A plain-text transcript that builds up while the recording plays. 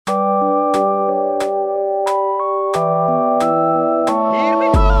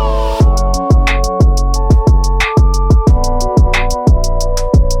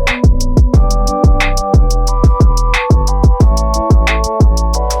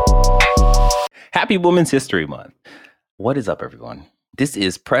Happy Women's History Month. What is up, everyone? This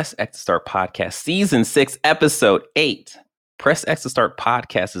is Press X to Start Podcast, Season 6, Episode 8. Press X to Start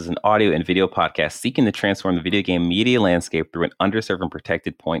Podcast is an audio and video podcast seeking to transform the video game media landscape through an underserved and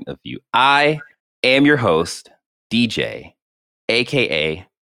protected point of view. I am your host, DJ, a.k.a.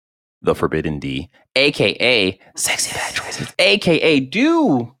 The Forbidden D, a.k.a. Sexy Bad Choices, a.k.a.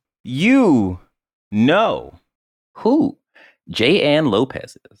 Do you know who J.Ann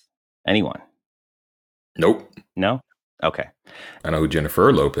Lopez is? Anyone? Nope. No? Okay. I know who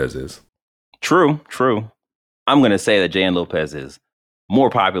Jennifer Lopez is. True. I'm going to say that J.Ann Lopez is more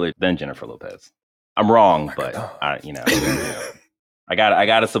popular than Jennifer Lopez. I'm wrong, but I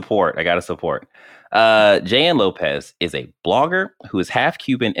gotta support. J.Ann Lopez is a blogger who is half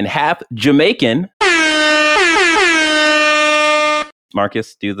Cuban and half Jamaican.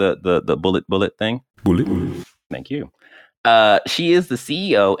 Marcus, do the bullet thing. Bullet. Thank you. She is the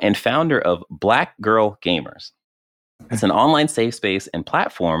CEO and founder of Black Girl Gamers. It's an online safe space and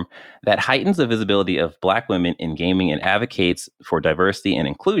platform that heightens the visibility of Black women in gaming and advocates for diversity and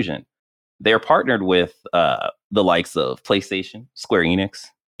inclusion. They're partnered with the likes of PlayStation, Square Enix,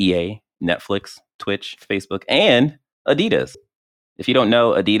 EA, Netflix, Twitch, Facebook, and Adidas. If you don't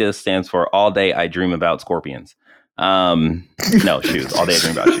know, Adidas stands for All Day I Dream About Scorpions. No, shoes. All Day I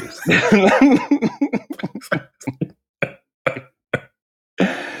Dream About Shoes.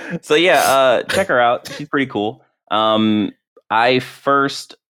 So yeah, check her out. She's pretty cool. I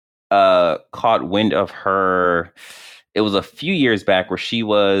first caught wind of her. It was a few years back where she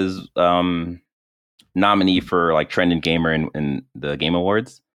was nominee for like Trending Gamer in the Game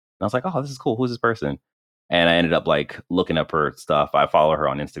Awards. And I was like, oh, this is cool. Who's this person? And I ended up like looking up her stuff. I follow her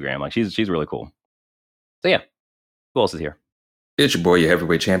on Instagram. Like she's really cool. So yeah, who else is here? It's your boy, your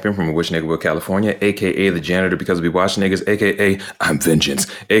heavyweight champion from Wish Niggerville, California, a.k.a. the janitor because we watch niggas, a.k.a. I'm Vengeance,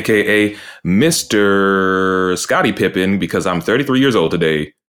 a.k.a. Mr. Scottie Pippen because I'm 33 years old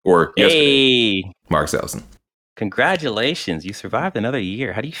today, or yesterday. Hey, Mark Selson. Congratulations. You survived another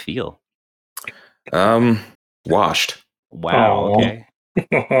year. How do you feel? Washed. Wow, okay.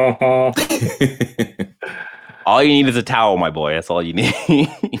 All you need is a towel, my boy. That's all you need.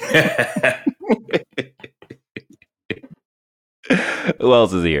 Who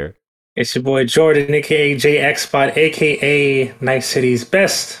else is here? It's your boy Jordan, aka JXBot, aka Night City's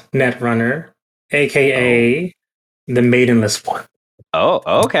best netrunner, aka the maidenless one. Oh,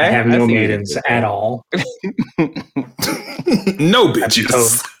 okay. I have no maidens at all. No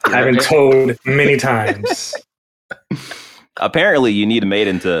bitches. I've been told many times. Apparently, you need a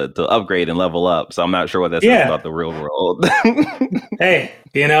maiden to upgrade and level up. So I'm not sure what that says about the real world. Hey,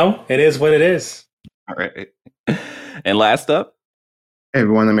 it is what it is. All right. And last up. Hey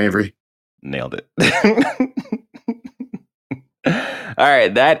everyone, I'm Avery. Nailed it. All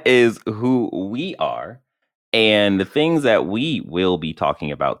right, that is who we are. And the things that we will be talking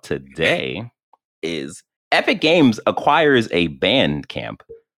about today is Epic Games acquires a Bandcamp.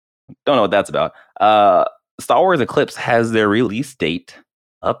 Don't know what that's about. Star Wars Eclipse has their release date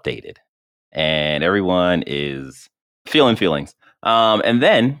updated. And everyone is feeling feelings. And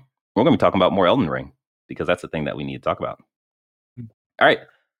then we're going to be talking about more Elden Ring because that's the thing that we need to talk about. All right.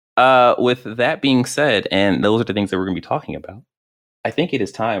 With that being said, and those are the things that we're going to be talking about, I think it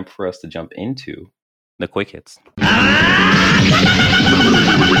is time for us to jump into the quick hits.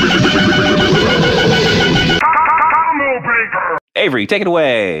 Avery, take it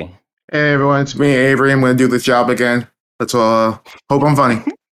away. Hey everyone, it's me, Avery. I'm going to do this job again. Let's hope I'm funny.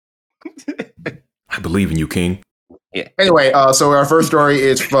 I believe in you, King. Yeah. Anyway, so our first story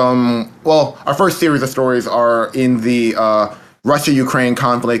is our first series of stories are in the Russia-Ukraine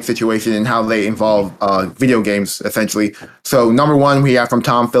conflict situation and how they involve video games, essentially. So number one, we have from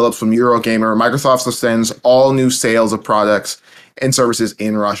Tom Phillips from Eurogamer, Microsoft suspends all new sales of products and services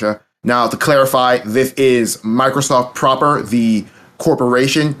in Russia. Now, to clarify, this is Microsoft proper, the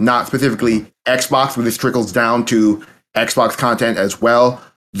corporation, not specifically Xbox, but this trickles down to Xbox content as well.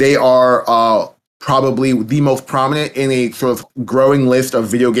 They are probably the most prominent in a sort of growing list of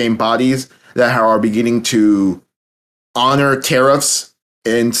video game bodies that are beginning to honor tariffs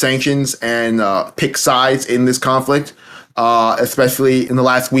and sanctions and pick sides in this conflict. Especially in the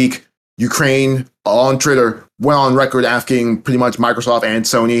last week, Ukraine on Twitter went on record asking pretty much Microsoft and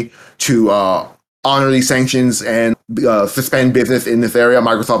Sony to honor these sanctions and suspend business in this area.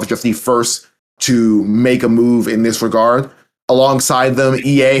 Microsoft is just the first to make a move in this regard. Alongside them,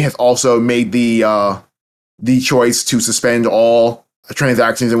 EA has also made the choice to suspend all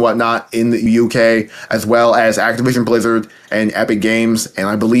transactions and whatnot in the UK, as well as Activision Blizzard and Epic Games. And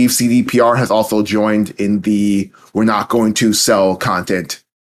I believe CDPR has also joined in the we're not going to sell content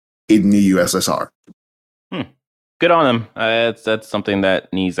in the USSR. good on them. That's something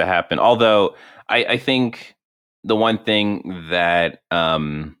that needs to happen. Although I think the one thing that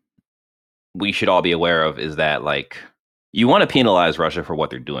we should all be aware of is that, like, you want to penalize Russia for what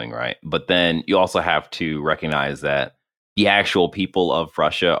they're doing, right? But then you also have to recognize that the actual people of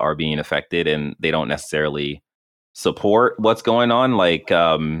Russia are being affected, and they don't necessarily support what's going on. Like,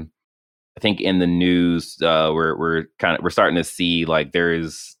 I think in the news, we're starting to see like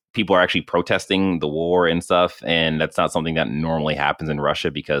there's people are actually protesting the war and stuff, and that's not something that normally happens in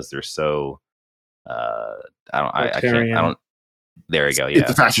Russia because they're so. I don't. There you go. Yeah,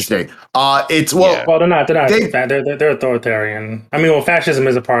 It's a fascist state. Well, they're not. They're authoritarian. I mean, well, fascism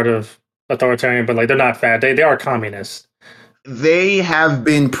is a part of authoritarian, but like they're not fat. They are communist. They have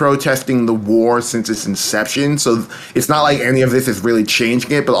been protesting the war since its inception, so it's not like any of this is really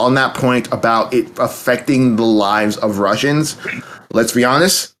changing it. But on that point about it affecting the lives of Russians, let's be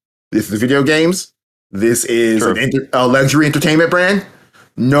honest. This is video games. This is a luxury entertainment brand.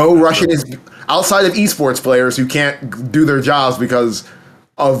 No Russian is outside of esports players who can't do their jobs because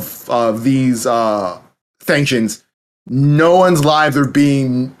of these sanctions. No one's lives are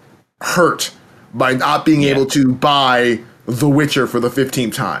being hurt by not being able to buy The Witcher for the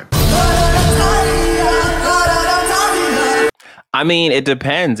 15th time. I mean, it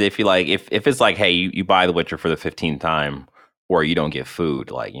depends. If you like, if it's like, hey, you buy The Witcher for the 15th time, or you don't get food,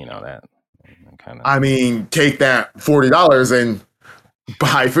 like, you know, that kind of. I mean, take that $40 and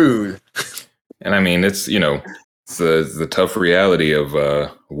buy food. And I mean, it's, you know, it's the tough reality of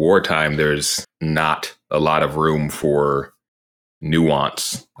wartime. There's not a lot of room for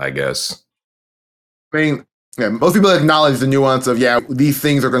nuance, I guess. I mean, yeah, most people acknowledge the nuance of, these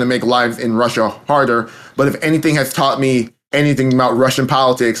things are going to make lives in Russia harder. But if anything has taught me anything about Russian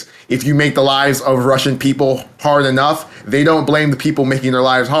politics, if you make the lives of Russian people hard enough, they don't blame the people making their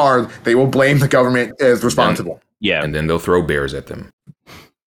lives hard. They will blame the government as responsible. And then they'll throw bears at them.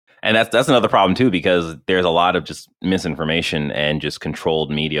 And that's another problem, too, because there's a lot of just misinformation and just controlled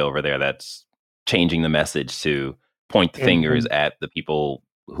media over there that's changing the message to point the fingers at the people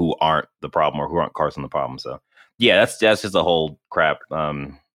who aren't the problem or who aren't causing the problem. So, yeah, that's just a whole crap.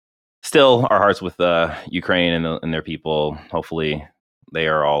 Still, our hearts with Ukraine and their people. Hopefully, they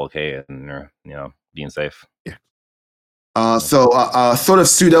are all okay and they're, you know, being safe. Yeah. Sort of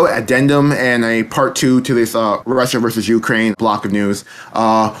pseudo addendum and a part 2 to this Russia versus Ukraine block of news.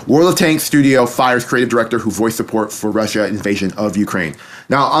 World of Tanks studio fires creative director who voiced support for Russia invasion of Ukraine.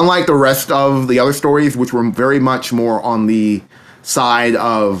 Now, unlike the rest of the other stories, which were very much more on the side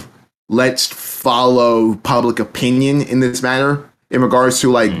of let's follow public opinion in this matter in regards to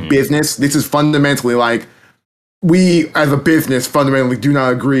like business, this is fundamentally like we as a business fundamentally do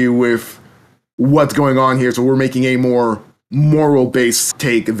not agree with what's going on here, so we're making a more moral-based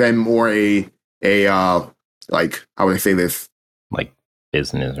take than more a like, how would I say this? Like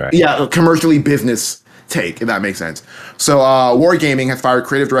business, right? Yeah, a commercially business take, if that makes sense. So, Wargaming has fired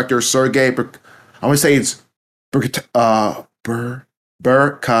creative director Sergei I want to say it's Burkatovsky.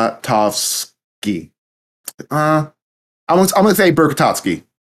 I'm gonna say Burkatovsky.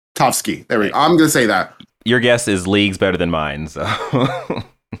 Tovsky. There we go. I'm gonna say that. Your guess is leagues better than mine, so.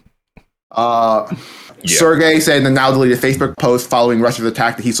 Sergey said in the now deleted Facebook post following Russia's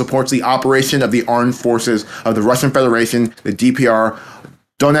attack that he supports the operation of the armed forces of the Russian Federation, the DPR,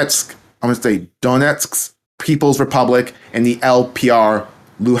 Donetsk People's Republic, and the LPR,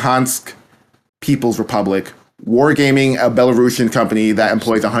 Luhansk People's Republic. Wargaming, a Belarusian company that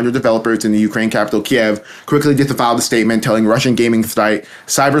employs 100 developers in the Ukraine capital, Kiev, quickly disavowed the statement, telling Russian gaming site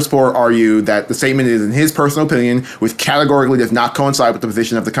Cybersport RU that the statement is, in his personal opinion, which categorically does not coincide with the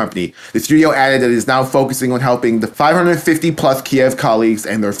position of the company. The studio added that it is now focusing on helping the 550-plus Kiev colleagues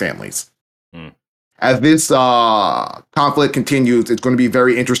and their families. As this conflict continues, it's going to be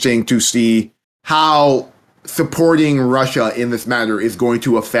very interesting to see how supporting Russia in this matter is going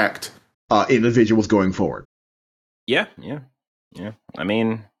to affect individuals going forward. Yeah. I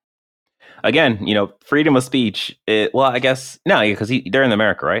mean, again, you know, freedom of speech. I guess no, because they're in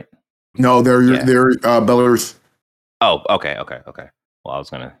America, right? No, they're Belarus. Oh, okay. Well, I was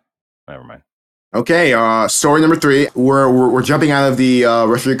gonna. Never mind. Okay. Story number 3. We're jumping out of the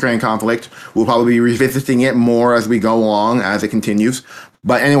Russia-Ukraine conflict. We'll probably be revisiting it more as we go along as it continues.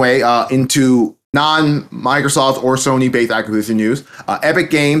 But anyway, into non-Microsoft or Sony-based acquisition news, Epic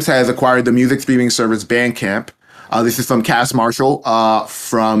Games has acquired the music streaming service Bandcamp. This is from Cass Marshall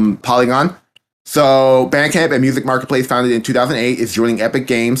from Polygon. So Bandcamp, a music marketplace founded in 2008, is joining Epic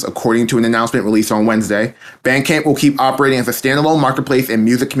Games, according to an announcement released on Wednesday. Bandcamp will keep operating as a standalone marketplace and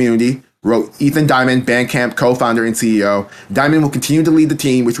music community, wrote Ethan Diamond, Bandcamp co-founder and CEO. Diamond will continue to lead the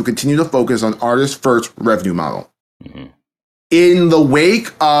team, which will continue to focus on artist-first revenue model. Mhm. In the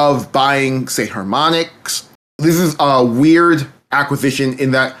wake of buying, say, Harmonix, this is a weird acquisition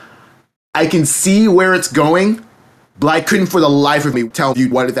in that I can see where it's going, but I couldn't for the life of me tell you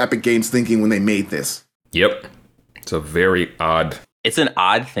what is Epic Games thinking when they made this. Yep. It's a very odd. It's an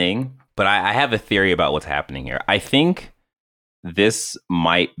odd thing, but I have a theory about what's happening here. I think this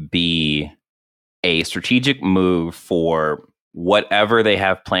might be a strategic move for whatever they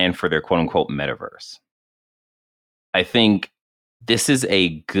have planned for their quote unquote metaverse. I think this is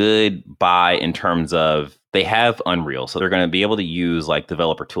a good buy in terms of they have Unreal, so they're going to be able to use like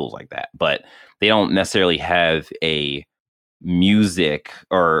developer tools like that, but they don't necessarily have a music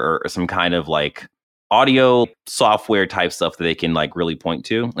or some kind of like audio software type stuff that they can like really point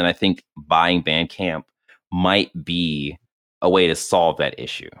to. And I think buying Bandcamp might be a way to solve that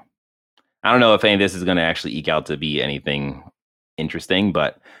issue. I don't know if any of this is going to actually eke out to be anything interesting,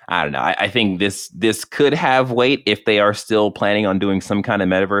 but I don't know. I think this could have weight if they are still planning on doing some kind of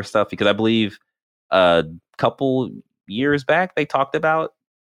metaverse stuff, because I believe a couple years back they talked about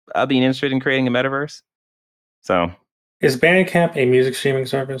being interested in creating a metaverse. So Is Bandcamp a music streaming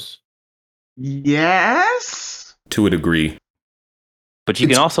service? Yes? To a degree. but you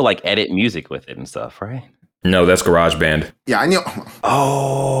can also like edit music with it and stuff, right? No, that's GarageBand. Yeah, I know.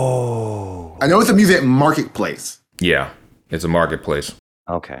 Oh. I know it's a music marketplace, Yeah, it's a marketplace.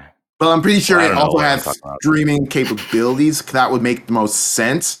 Okay. but I'm pretty sure I it don't know also what I'm has talking about. streaming capabilities. That would make the most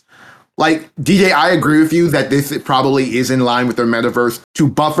sense. Like, DJ, I agree with you that this probably is in line with their metaverse to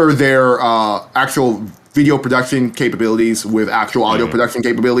buffer their actual video production capabilities with actual audio production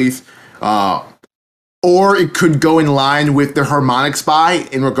capabilities. Or it could go in line with their Harmonix buy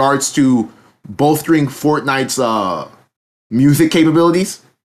in regards to bolstering Fortnite's music capabilities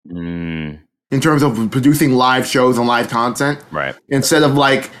Mm, in terms of producing live shows and live content. right. Instead of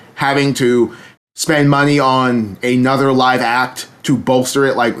like having to spend money on another live act to bolster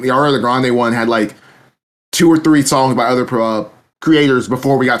it. Like the Ariana Grande one had like 2 or 3 songs by other creators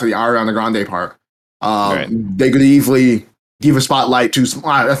before we got to the Ariana Grande part. Right. They could easily give a spotlight to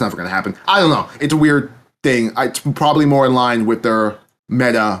that's never going to happen. I don't know. It's a weird thing. It's probably more in line with their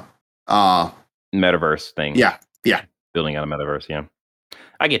meta. Metaverse thing. Yeah. Building out a metaverse. Yeah.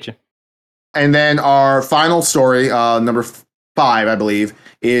 I get you. And then our final story, number 5, I believe,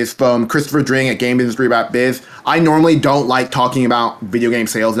 is from Christopher Dring at GameIndustry.biz. I normally don't like talking about video game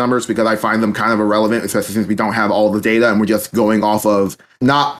sales numbers because I find them kind of irrelevant, especially since we don't have all the data and we're just going off of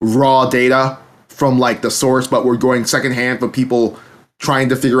not raw data from like the source, but we're going secondhand from people trying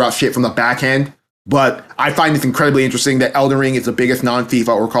to figure out shit from the back end. But I find it incredibly interesting that Elden Ring is the biggest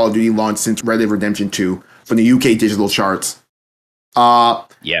non-FIFA or Call of Duty launch since Red Dead Redemption 2 from the UK digital charts.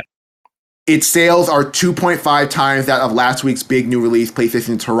 Yeah. Its sales are 2.5 times that of last week's big new release,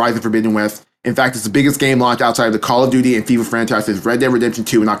 PlayStation's Horizon Forbidden West. In fact, it's the biggest game launch outside of the Call of Duty and FIFA franchises Red Dead Redemption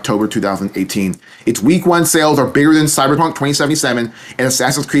 2 in October 2018. Its week 1 sales are bigger than Cyberpunk 2077 and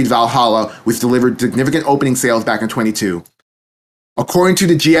Assassin's Creed Valhalla, which delivered significant opening sales back in 2022. According to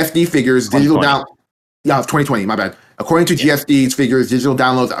the GSD figures, digital 2020, my bad. According to GSD's figures, digital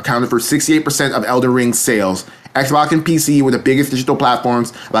downloads accounted for 68% of Elden Ring's sales. Xbox and PC were the biggest digital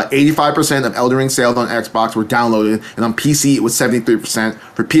platforms. About 85% of Elden Ring sales on Xbox were downloaded, and on PC it was 73%.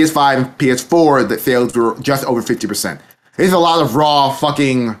 For PS5 and PS4, the sales were just over 50%. There's a lot of raw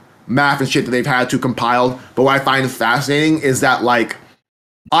fucking math and shit that they've had to compile, but what I find fascinating is that, like,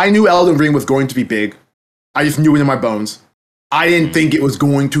 I knew Elden Ring was going to be big. I just knew it in my bones. I didn't think it was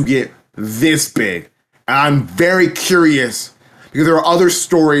going to get this big. And I'm very curious because there are other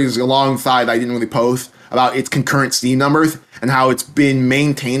stories alongside I didn't really post about its concurrent Steam numbers and how it's been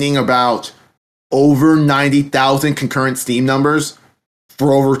maintaining about over 90,000 concurrent Steam numbers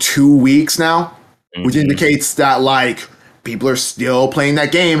for over 2 weeks now, which indicates that like people are still playing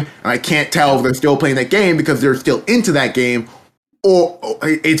that game. And I can't tell if they're still playing that game because they're still into that game, or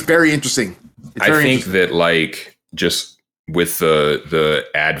it's very interesting. It's very I think that like just with the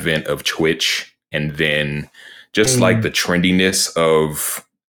advent of Twitch and then just like the trendiness of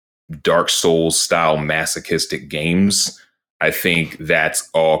Dark Souls style masochistic games, I think that's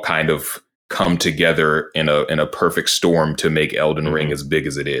all kind of come together in a perfect storm to make Elden Ring as big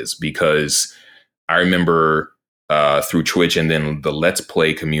as it is. Because I remember through Twitch and then the Let's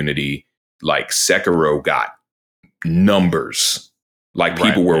Play community, like Sekiro got numbers. Like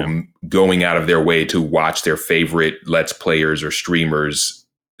people were going out of their way to watch their favorite Let's Players or streamers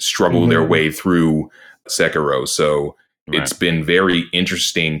struggle their way through Sekiro. So it's been very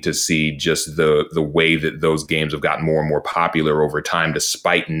interesting to see just the way that those games have gotten more and more popular over time,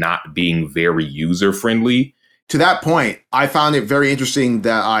 despite not being very user friendly. To that point, I found it very interesting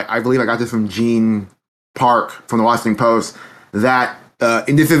that I believe I got this from Gene Park from the Washington Post that,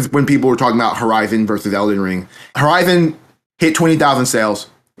 and this is when people were talking about Horizon versus Elden Ring. Horizon hit 20,000 sales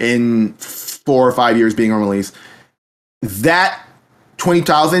in 4 or 5 years being on release. That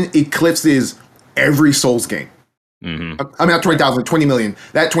 20,000 eclipses every Souls game. Mm-hmm. I mean, not 20,000, 20 million.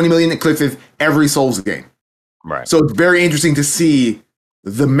 That 20 million eclipses every Souls game. Right. So it's very interesting to see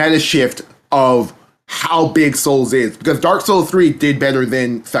the meta shift of how big Souls is, because Dark Souls 3 did better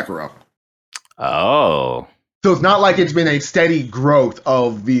than Sekiro. Oh. So it's not like it's been a steady growth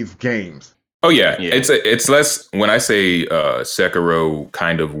of these games. Oh yeah, Yeah. it's less. When I say Sekiro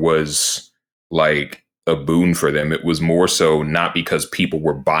kind of was like a boon for them, it was more so not because people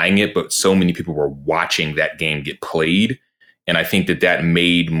were buying it, but so many people were watching that game get played, and I think that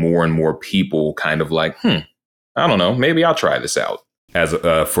made more and more people kind of like, I don't know, maybe I'll try this out as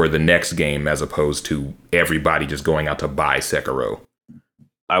for the next game, as opposed to everybody just going out to buy Sekiro.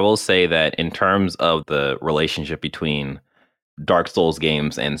 I will say that in terms of the relationship between Dark Souls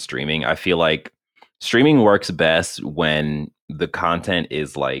games and streaming, I feel like streaming works best when the content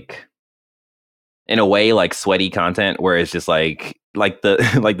is like, in a way, like sweaty content, where it's just like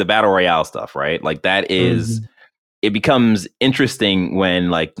the like the battle royale stuff, right? Like that is, it becomes interesting when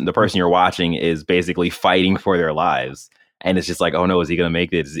like the person you're watching is basically fighting for their lives, and it's just like, oh no, is he gonna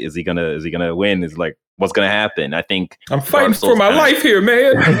make it? Is he gonna win? Is like, what's gonna happen? I think I'm fighting for my life here,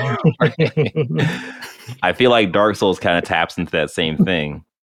 man. I feel like Dark Souls kind of taps into that same thing.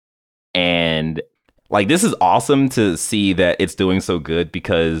 And like, this is awesome to see that it's doing so good,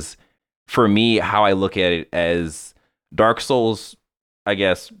 because for me, how I look at it as Dark Souls, I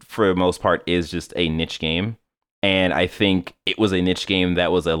guess for the most part, is just a niche game. And I think it was a niche game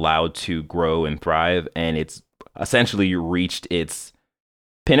that was allowed to grow and thrive. And it's essentially reached its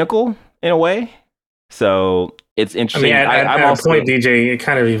pinnacle in a way. So it's interesting. I mean, I'm at also a point, DJ, it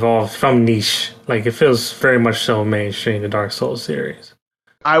kind of evolved from niche. Like, it feels very much so mainstream, the Dark Souls series.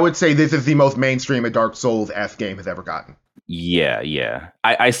 I would say this is the most mainstream a Dark Souls-esque game has ever gotten. Yeah.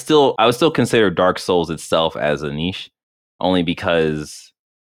 I would still consider Dark Souls itself as a niche, only because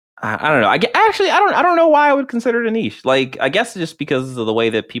I don't know. I don't know why I would consider it a niche. Like, I guess just because of the way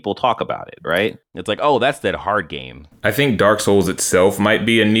that people talk about it, right? It's like, oh, that's that hard game. I think Dark Souls itself might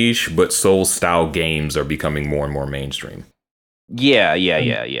be a niche, but Souls-style games are becoming more and more mainstream. Yeah.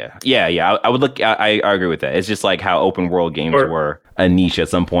 I would look. I agree with that. It's just like how open world games were a niche at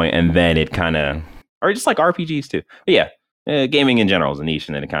some point, and then it kind of, or just like RPGs too. But yeah, gaming in general is a niche,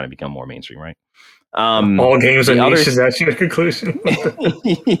 and then it kind of become more mainstream, right? All games are niche. Is that your conclusion?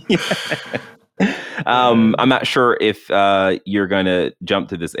 I'm not sure if you're gonna jump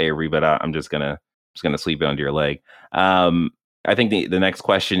to this, Avery, but I'm just gonna sweep it under your leg. I think the next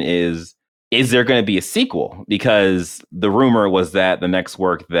question is there going to be a sequel? Because the rumor was that the next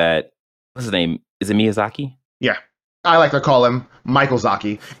work that, what's his name? Is it Miyazaki? Yeah. I like to call him Michael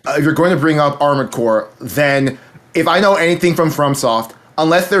Zaki. If you're going to bring up Armored Core, then if I know anything from FromSoft,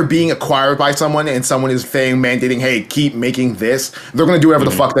 unless they're being acquired by someone and someone is saying, mandating, hey, keep making this, they're going to do whatever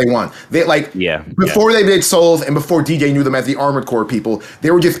the fuck they want. They before they did Souls and before DJ knew them as the Armored Core people, they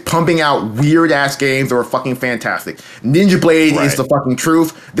were just pumping out weird ass games that were fucking fantastic. Ninja Blade is the fucking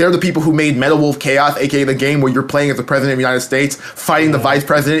truth. They're the people who made Metal Wolf Chaos, aka the game where you're playing as the president of the United States, fighting the vice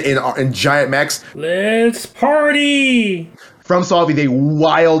president in giant mechs. Let's party! FromSoft is a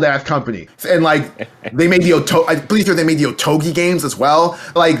wild ass company, and like they made I'm pretty sure they made the Otogi games as well.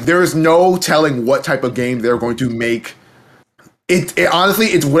 Like, there's no telling what type of game they're going to make. It honestly,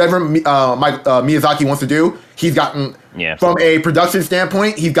 it's whatever Miyazaki wants to do. He's gotten from a production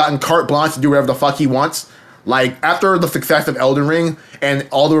standpoint, he's gotten carte blanche to do whatever the fuck he wants. Like, after the success of Elden Ring and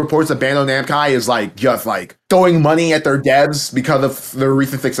all the reports that Bandai Namco is like just like throwing money at their devs because of their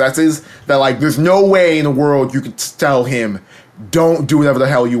recent successes, that like there's no way in the world you could tell him, don't do whatever the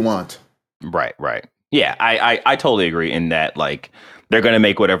hell you want. Right. Yeah, I totally agree in that, like, they're going to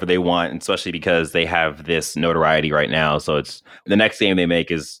make whatever they want, especially because they have this notoriety right now. So it's the next game they make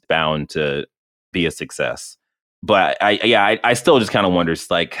is bound to be a success. But I still just kind of wonder,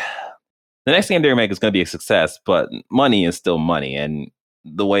 it's like, the next game they're going to make is going to be a success, but money is still money. And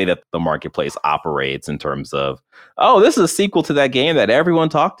the way that the marketplace operates in terms of, oh, this is a sequel to that game that everyone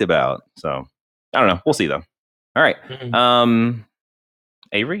talked about. So I don't know. We'll see though. All right.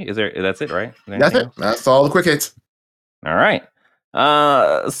 Avery, that's it, right? That's it. That's all the quick hits. All right.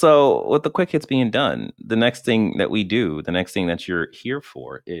 So with the quick hits being done, the next thing that we do, the next thing that you're here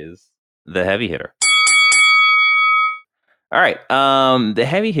for is the heavy hitter. All right. The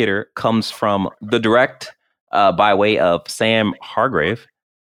heavy hitter comes from the direct by way of Sam Hargrave.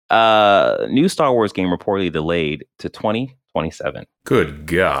 New Star Wars game reportedly delayed to 2027. Good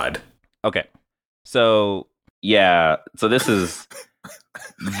God. Okay. So yeah, so this is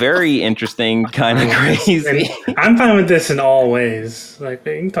very interesting, kind of crazy. And I'm fine with this in all ways. Like,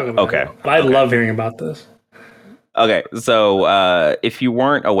 you can talk about Okay. it. But I love hearing about this. Okay, so if you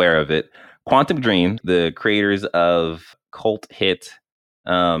weren't aware of it, Quantic Dream, the creators of cult hit,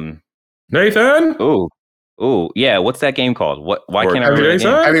 Nathan? yeah, what's that game called? Why Or can't I Heavy remember Rain, the name?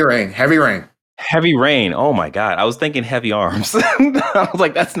 son? Heavy Rain. Heavy Rain. Oh my god, I was thinking Heavy Arms. I was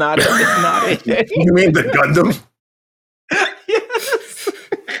like, that's not it. It's not it. You mean the Gundam? Yes.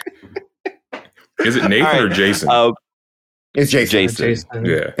 Is it Nathan All or right, Jason? It's Jason. Jason.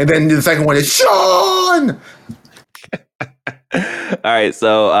 Yeah. And then the second one is Sean. All right,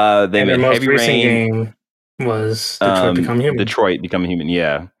 so they And their made most Heavy recent Rain. game was Detroit Become Human. Detroit Become Human.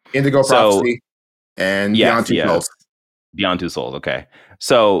 Yeah. Indigo So- Prophecy and Yes, Beyond Two yes. Souls. Beyond Two Souls. Okay,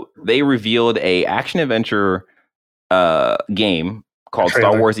 so they revealed a action adventure game called Star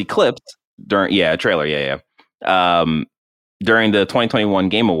Trailer. Wars Eclipse during a trailer. During the 2021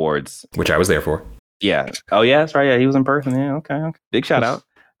 Game Awards. Which I was there for. Yeah. Oh yeah, that's right. Yeah, he was in person. Yeah. Okay. Big shout out.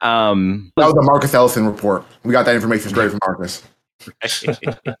 That was the Marcus Ellison report. We got that information straight from Marcus.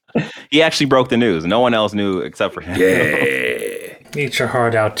 He actually broke the news. No one else knew except for him. Yeah. Eat your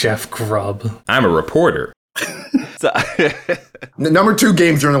heart out, Jeff Grubb. I'm a reporter. So, Number 2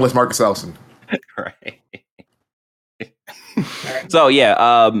 game journalist Marcus Ellison. right. So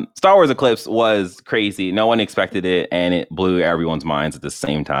Star Wars Eclipse was crazy. No one expected it, and it blew everyone's minds at the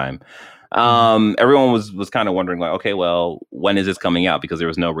same time. Everyone was kind of wondering, like, okay, well, when is this coming out? Because there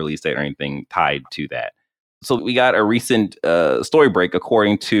was no release date or anything tied to that. So we got a recent story break,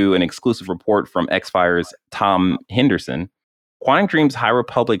 according to an exclusive report from X-Fire's Tom Henderson. Quantic Dream's High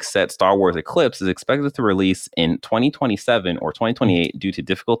Republic set Star Wars Eclipse is expected to release in 2027 or 2028 due to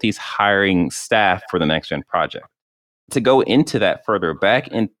difficulties hiring staff for the next-gen project. To go into that further, back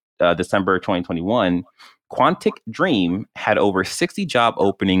in December 2021, Quantic Dream had over 60 job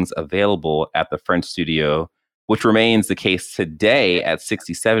openings available at the French studio, which remains the case today at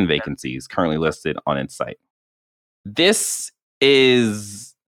 67 vacancies currently listed on its site. This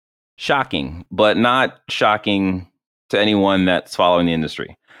is shocking, but not shocking to anyone that's following the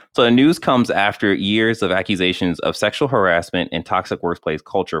industry. So the news comes after years of accusations of sexual harassment and toxic workplace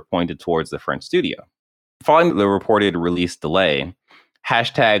culture pointed towards the French studio. Following the reported release delay,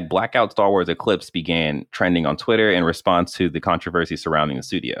 hashtag Blackout Star Wars Eclipse began trending on Twitter in response to the controversy surrounding the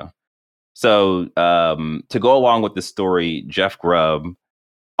studio. So to go along with the story, Jeff Grubb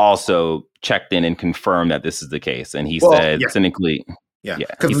also checked in and confirmed that this is the case. And he said, cynically... Yeah, he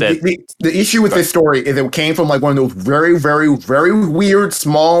because said, the issue with this story is it came from like one of those very, very, very weird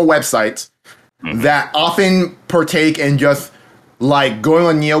small websites that often partake in just like going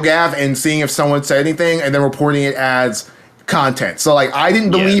on NeoGAF and seeing if someone said anything and then reporting it as content. So like I didn't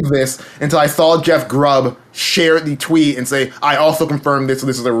believe this until I saw Jeff Grubb share the tweet and say, I also confirmed this, so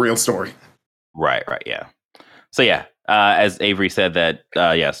this is a real story. Right, yeah. So as Avery said that,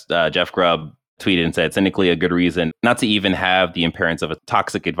 Jeff Grubb tweeted and said, cynically, a good reason not to even have the appearance of a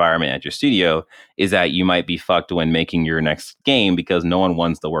toxic environment at your studio is that you might be fucked when making your next game because no one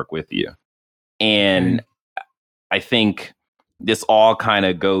wants to work with you. And I think this all kind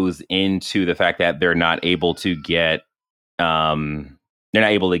of goes into the fact that they're not able to get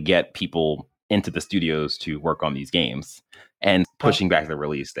people into the studios to work on these games and pushing back the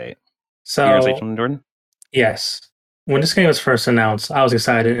release date. So, you say something, Jordan? Yes. When this game was first announced, I was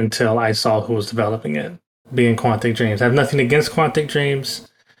excited until I saw who was developing it, being Quantic Dreams. I have nothing against Quantic Dreams.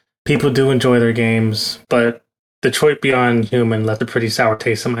 People do enjoy their games, but Detroit Become Human left a pretty sour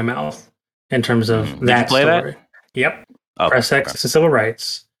taste in my mouth in terms of that play story. That? Yep. Oh, Press X to civil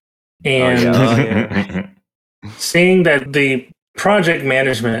rights. And yeah. seeing that the project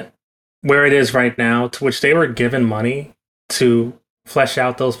management, where it is right now, to which they were given money to flesh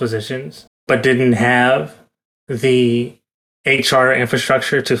out those positions, but didn't have the HR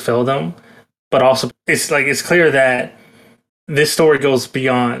infrastructure to fill them. But also, it's clear that this story goes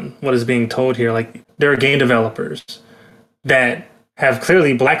beyond what is being told here. Like, there are game developers that have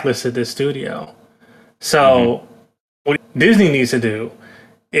clearly blacklisted this studio. So what Disney needs to do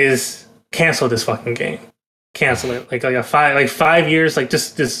is cancel this fucking game. Cancel it. Like 5 years. Like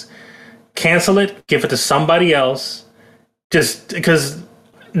just cancel it. Give it to somebody else. Just because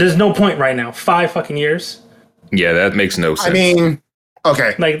there's no point right now. 5 fucking years. Yeah, that makes no sense. I mean,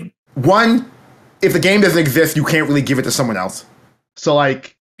 okay. Like, one, if the game doesn't exist, you can't really give it to someone else. So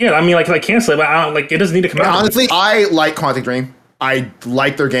like, yeah, I mean, like cancel it, but I don't, like, it doesn't need to come out. Honestly, I like Quantic Dream. I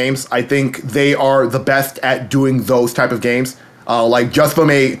like their games. I think they are the best at doing those type of games. Like just from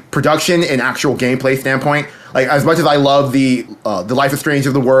a production and actual gameplay standpoint, like as much as I love the Life is Strange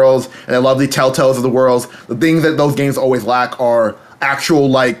of the world and I love the Telltales of the world, the things that those games always lack are actual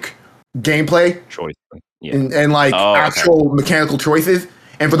like gameplay Choice. Yeah. and like actual mechanical choices.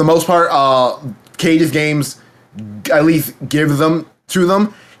 And for the most part, Cage's games at least give them to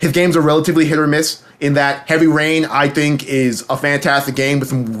them. His games are relatively hit or miss in that Heavy Rain, I think, is a fantastic game with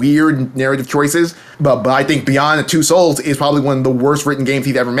some weird narrative choices. But I think Beyond the Two Souls is probably one of the worst written games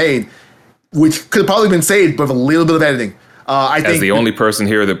he's ever made, which could have probably been saved with a little bit of editing. I think as the only person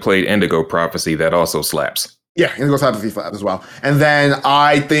here that played Indigo Prophecy, that also slaps. Yeah, Indigo Prophecy slaps as well. And then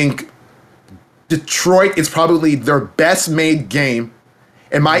I think Detroit is probably their best made game.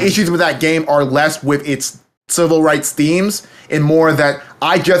 And my issues with that game are less with its civil rights themes and more that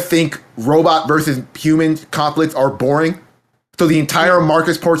I just think robot versus human conflicts are boring. So the entire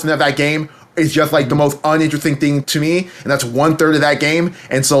Marcus portion of that game is just like the most uninteresting thing to me, and that's 1/3 of that game.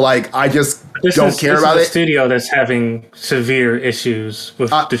 And so like I just don't care about it. This is a studio that's having severe issues with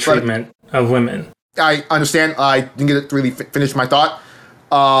the treatment of women. I understand. I didn't get to really finish my thought.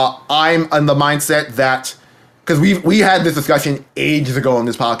 I'm in the mindset that because we had this discussion ages ago on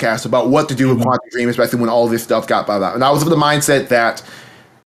this podcast about what to do with Quantic Dream, especially when all this stuff got brought out. And I was of the mindset that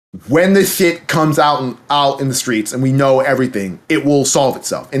when this shit comes out in the streets and we know everything, it will solve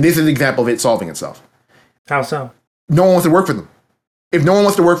itself. And this is an example of it solving itself. How so? No one wants to work for them. If no one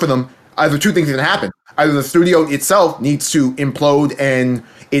wants to work for them, either two things are going to happen. Either the studio itself needs to implode and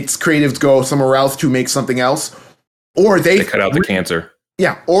its creatives go somewhere else to make something else, or they cut out the cancer.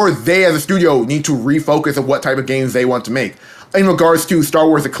 Yeah, or they as a studio need to refocus on what type of games they want to make. In regards to Star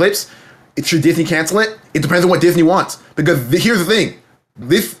Wars Eclipse, should Disney cancel it? It depends on what Disney wants. Because here's the thing.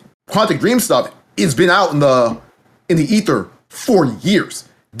 This Quantic Dream stuff has been out in the ether for years.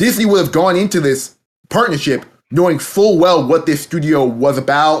 Disney would have gone into this partnership knowing full well what this studio was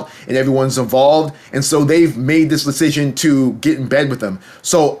about and everyone's involved. And so they've made this decision to get in bed with them.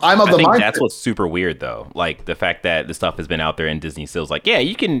 So I think that's what's super weird, though. Like the fact that the stuff has been out there and Disney still's like, yeah,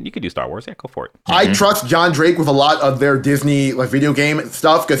 you can do Star Wars. Yeah, go for it. I trust John Drake with a lot of their Disney like video game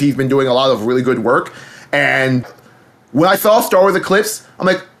stuff because he's been doing a lot of really good work. And when I saw Star Wars Eclipse, I'm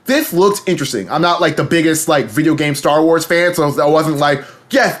like, this looks interesting. I'm not like the biggest like video game Star Wars fan, so I wasn't like,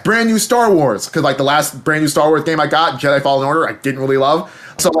 yes, brand new Star Wars. Because like the last brand new Star Wars game I got, Jedi Fallen Order, I didn't really love.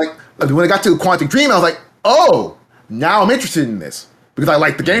 So like when I got to Quantic Dream, I was like, oh, now I'm interested in this because I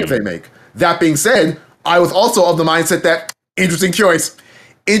like the games they make. That being said, I was also of the mindset that interesting choice.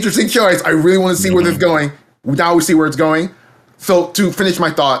 I really want to see where this is going. Now we see where it's going. So to finish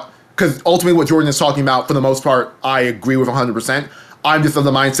my thought, because ultimately what Jordan is talking about, for the most part, I agree with 100%. I'm just of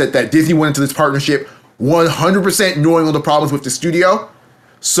the mindset that Disney went into this partnership 100% knowing all the problems with the studio.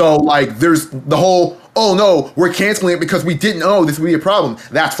 So, like, there's the whole, oh no, we're canceling it because we didn't know this would be a problem.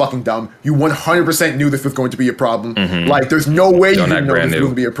 That's fucking dumb. You 100% knew this was going to be a problem. Like, there's no way you didn't know this was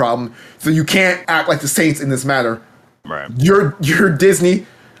going to be a problem. So you can't act like the Saints in this matter. Right. You're Disney.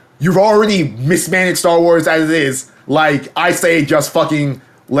 You've already mismanaged Star Wars as it is. Like, I say just fucking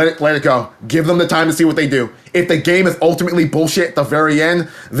let it go. Give them the time to see what they do. If the game is ultimately bullshit at the very end,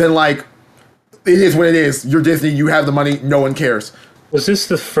 then, like, it is what it is. You're Disney. You have the money. No one cares. Was this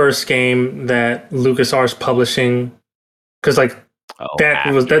the first game that LucasArts publishing? Because like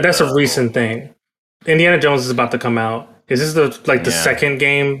that's a recent thing. Indiana Jones is about to come out. Is this the second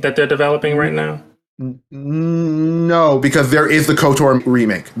game that they're developing right now? No, because there is the KOTOR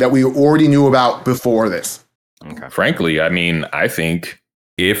remake that we already knew about before this. Okay. Frankly, I mean, I think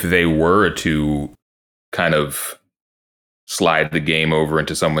if they were to kind of slide the game over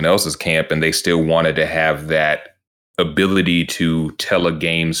into someone else's camp and they still wanted to have that ability to tell a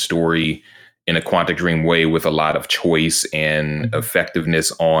game story in a Quantic Dream way with a lot of choice and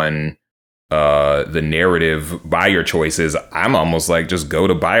effectiveness on the narrative by your choices, I'm almost like, just go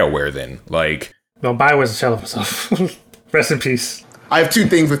to BioWare then. Like, no, BioWare's a shell of himself. Rest in peace. I have two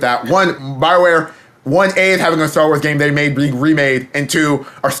things with that. One, BioWare, A, is having a Star Wars game they made being remade, and two,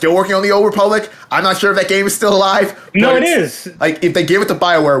 are still working on the Old Republic. I'm not sure if that game is still alive. No, it is. Like, if they give it to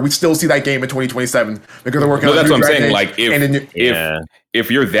BioWare, we still see that game in 2027 because they're working on that's the what I'm saying. Age like,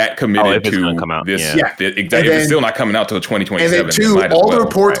 if you're that committed to this, if it's still not coming out till 2027, and then two, all the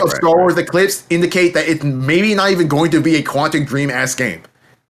reports of Star Wars Eclipse indicate that it's maybe not even going to be a Quantic Dream-esque game.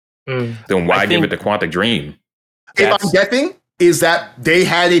 Then why give it to Quantic Dream? If I'm guessing, is that they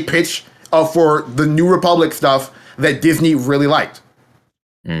had a pitch for the New Republic stuff that Disney really liked.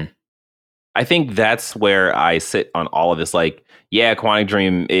 I think that's where I sit on all of this. Like, yeah, Quantic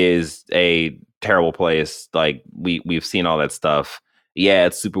Dream is a terrible place. Like, we've seen all that stuff. yeah,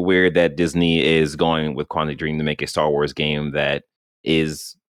 it's super weird that Disney is going with Quantic Dream to make a Star Wars game that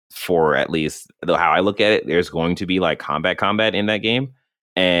is, for at least how I look at it, there's going to be like combat in that game.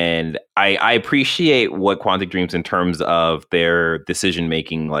 And I appreciate what Quantic Dreams in terms of their decision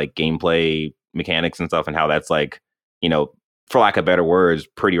making, like gameplay mechanics and stuff, and how that's like, for lack of better words,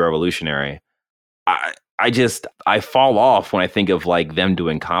 pretty revolutionary. I fall off when I think of like them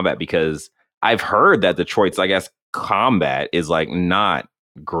doing combat, because I've heard that Detroit's, I guess, combat is like not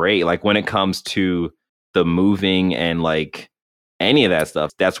great. Like when it comes to the moving and like any of that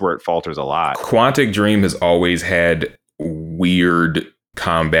stuff, that's where it falters a lot. Quantic Dream has always had weird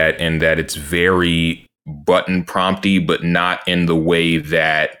combat in that it's very button prompty, but not in the way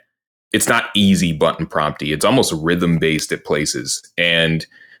that it's not easy button prompty. It's almost rhythm based at places. And,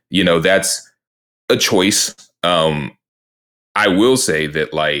 that's a choice. I will say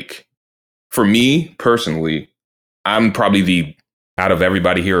that, like, for me personally, I'm probably out of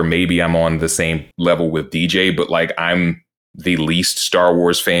everybody here, maybe I'm on the same level with DJ, but like I'm the least Star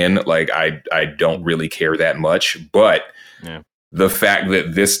Wars fan. Like I don't really care that much, but the fact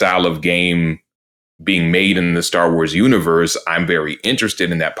that this style of game being made in the Star Wars universe, I'm very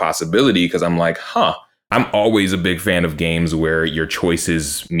interested in that possibility, because I'm like, I'm always a big fan of games where your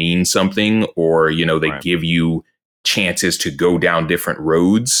choices mean something, or, they give you chances to go down different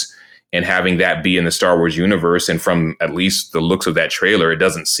roads, and having that be in the Star Wars universe. And from at least the looks of that trailer, it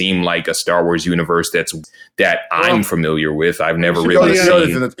doesn't seem like a Star Wars universe that I'm familiar with. I've never really seen.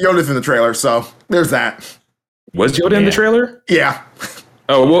 Yoda's in the trailer, so there's that. Was Yoda in the trailer? Yeah.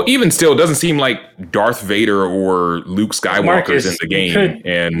 Oh, well, even still, it doesn't seem like Darth Vader or Luke Skywalker's in the game.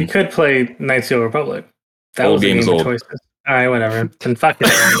 You could play Knights of the Old Republic. That old was game's old. Choices. All right, whatever. Then fuck it.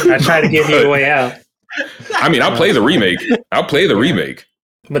 I tried to give you a way out. I mean, I'll play the remake. Remake.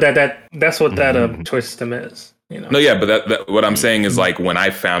 But that's what that choice system is. No, yeah, but that what I'm saying is, like, when I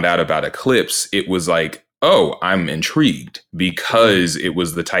found out about Eclipse, it was like, oh, I'm intrigued, because it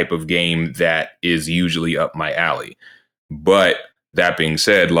was the type of game that is usually up my alley. But that being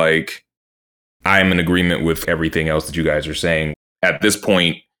said, like, I'm in agreement with everything else that you guys are saying. At this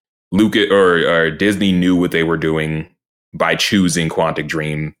point, Lucas or Disney knew what they were doing by choosing Quantic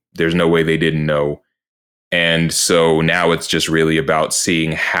Dream. There's no way they didn't know. And so now it's just really about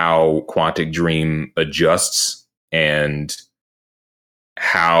seeing how Quantic Dream adjusts and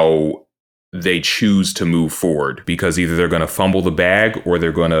how they choose to move forward, because either they're going to fumble the bag or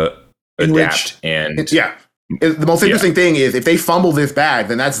they're going to adapt. The most interesting thing is, if they fumble this bag,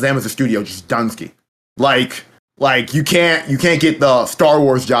 then that's them as a studio just Dunsky. Like you can't get the Star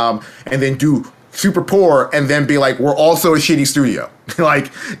Wars job and then do super poor and then be like, we're also a shitty studio. They'll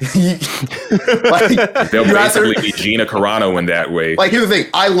basically be Gina Carano in that way. Like, here's the thing.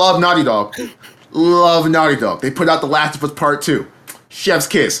 I love Naughty Dog. They put out The Last of Us Part 2. Chef's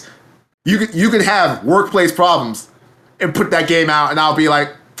kiss. You could have workplace problems and put that game out, and I'll be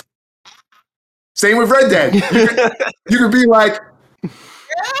like, same with Red Dead. You could be like,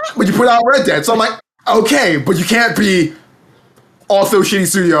 but you put out Red Dead. So I'm like, okay, but you can't be also shitty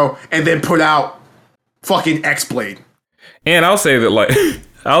studio and then put out fucking X-Blade. And I'll say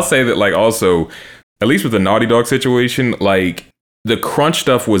that also, at least with the Naughty Dog situation, like, the crunch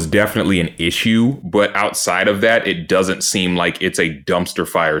stuff was definitely an issue, but outside of that, it doesn't seem like it's a dumpster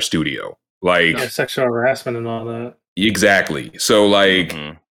fire studio. Like, sexual harassment and all that. Exactly. So, like,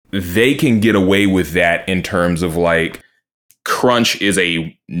 they can get away with that in terms of, like, crunch is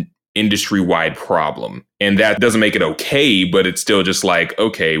a industry-wide problem. And that doesn't make it okay, but it's still just like,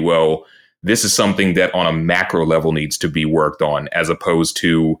 okay, well, this is something that on a macro level needs to be worked on, as opposed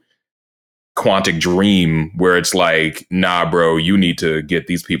to Quantic Dream, where it's like, nah, bro, you need to get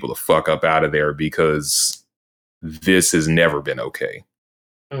these people the fuck up out of there, because this has never been okay.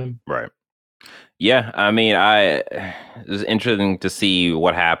 Right. Yeah, I mean, it's interesting to see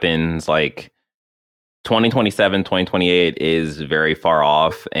what happens. Like, 2027, 2028 is very far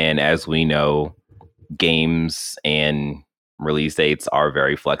off, and as we know, games and release dates are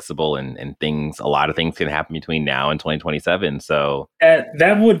very flexible, and a lot of things can happen between now and 2027. So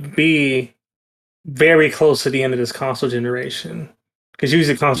that would be very close to the end of this console generation, because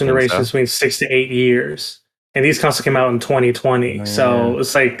usually console generation is between 6 to 8 years, and these consoles came out in 2020. Yeah. So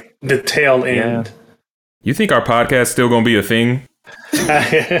it's like the tail end. Yeah. You think our podcast still gonna be a thing?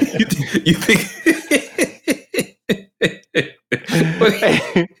 you think?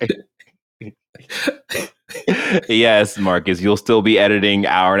 Yes, Marcus, you'll still be editing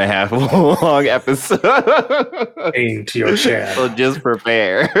 1.5 long episodes. Into your chat. So just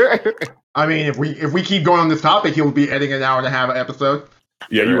prepare. I mean, if we keep going on this topic, you'll be editing an 1.5 hour episode.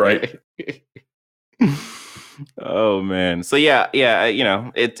 Yeah, you're right. Oh man. So yeah, you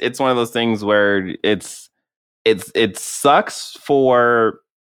know, it's one of those things where it sucks for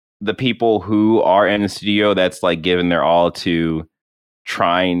the people who are in the studio that's like giving their all to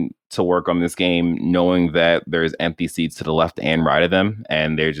trying to work on this game, knowing that there's empty seats to the left and right of them,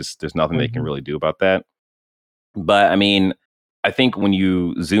 and there's nothing they can really do about that. But I mean, I think when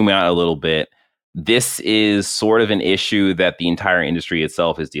you zoom out a little bit, this is sort of an issue that the entire industry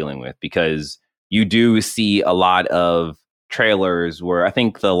itself is dealing with, because you do see a lot of trailers where I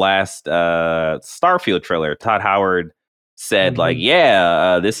think the last Starfield trailer, Todd Howard said like,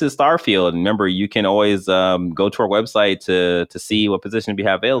 yeah, this is Starfield. And remember, you can always go to our website to see what position we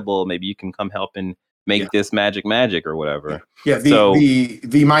have available. Maybe you can come help and make this magic or whatever. Yeah, the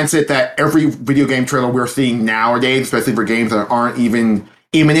mindset that every video game trailer we're seeing nowadays, especially for games that aren't even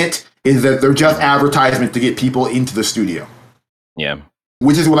imminent, is that they're just advertisements to get people into the studio. Yeah.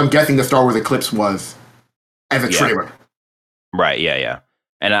 Which is what I'm guessing the Star Wars Eclipse was as a trailer. Right, yeah.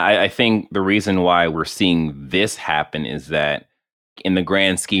 And I think the reason why we're seeing this happen is that in the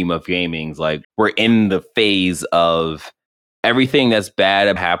grand scheme of gaming, like we're in the phase of everything that's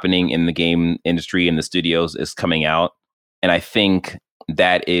bad happening in the game industry and the studios is coming out. And I think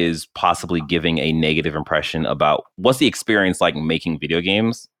that is possibly giving a negative impression about what's the experience like making video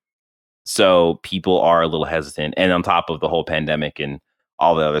games. So people are a little hesitant. And on top of the whole pandemic and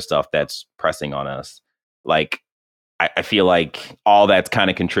all the other stuff that's pressing on us, like, I feel like all that's kind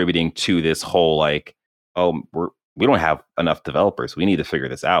of contributing to this whole like, oh, we don't have enough developers. We need to figure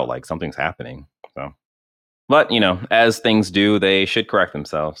this out. Like something's happening. So, but you know, as things do, they should correct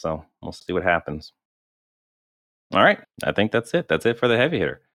themselves. So we'll see what happens. All right, I think that's it. That's it for the heavy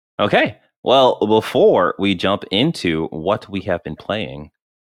hitter. Okay. Well, before we jump into what we have been playing,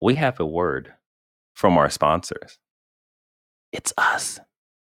 we have a word from our sponsors. It's us.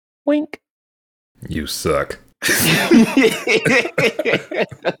 Wink. You suck.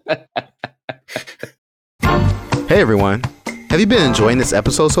 Hey everyone, have you been enjoying this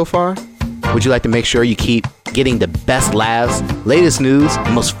episode so far? Would you like to make sure you keep getting the best laughs, latest news,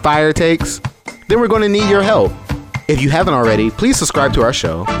 and most fire takes? Then we're going to need your help. If you haven't already, please subscribe to our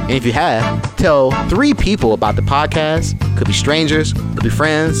show. And if you have, tell 3 people about the podcast. Could be strangers, could be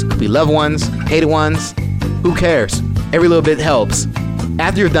friends, could be loved ones, hated ones. Who cares? Every little bit helps.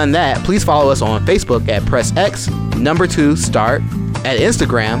 After you've done that, please follow us on Facebook at PressX2Start, at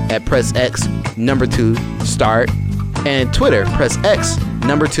Instagram at PressX2Start, and Twitter,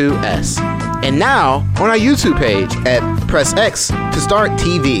 PressX2S. And now on our YouTube page at PressX2Start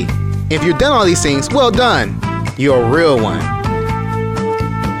TV. If you've done all these things, well done. You're a real one.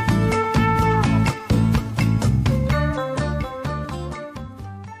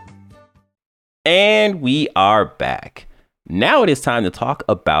 And we are back. Now it is time to talk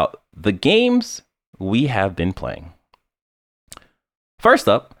about the games we have been playing. First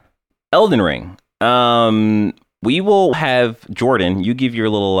up, Elden Ring. We will have Jordan, you give your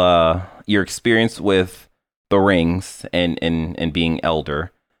little your experience with the rings and being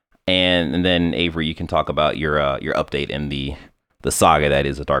elder. And then Avery, you can talk about your update in the saga that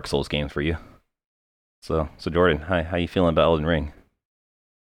is a Dark Souls game for you. So Jordan, how you feeling about Elden Ring?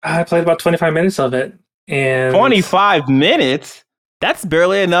 I played about 25 minutes of it. And 25 minutes? That's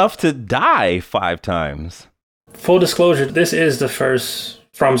barely enough to die 5 times. Full disclosure, this is the first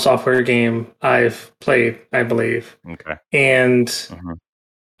From Software game I've played, I believe. Okay. And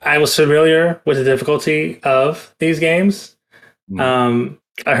I was familiar with the difficulty of these games. I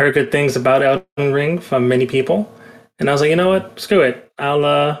heard good things about Elden Ring from many people. And I was like, you know what? Screw it. I'll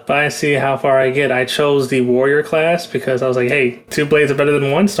buy and see how far I get. I chose the warrior class because I was like, hey, 2 blades are better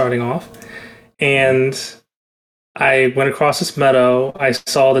than 1 starting off. And I went across this meadow. I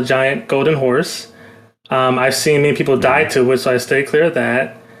saw the giant golden horse. I've seen many people die to it, so I stayed clear of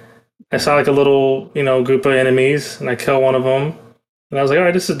that. I saw like a little, group of enemies, and I killed one of them. And I was like, all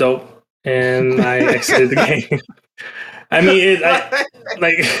right, this is dope. And I exited the game. I mean,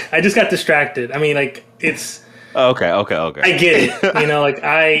 I just got distracted. I mean, like, it's... Okay. I get it.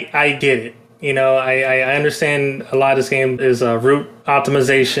 I get it. I understand a lot of this game is route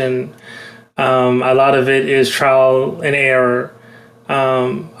optimization. A lot of it is trial and error.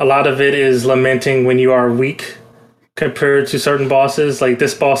 A lot of it is lamenting when you are weak compared to certain bosses. Like,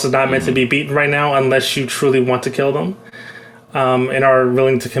 this boss is not meant to be beaten right now unless you truly want to kill them and are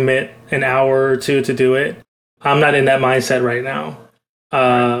willing to commit an hour or 2 to do it. I'm not in that mindset right now.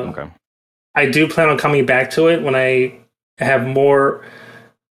 Okay. I do plan on coming back to it when I have more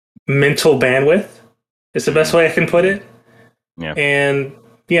mental bandwidth. It's the best way I can put it. Yeah. And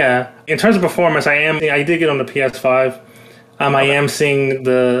yeah, in terms of performance, I did get on the PS5. I am seeing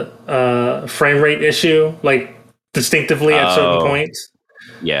the frame rate issue, like distinctively at certain points.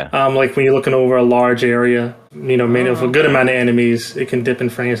 Yeah. Like when you're looking over a large area, made of a good amount of enemies, it can dip in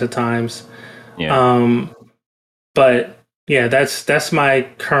frames at times. Yeah. But yeah, that's my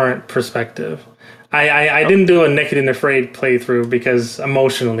current perspective. I didn't do a Naked and Afraid playthrough because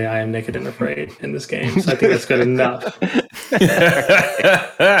emotionally I am naked and afraid in this game. So I think that's good enough.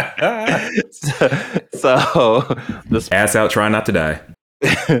 So the Ass out, trying not to die.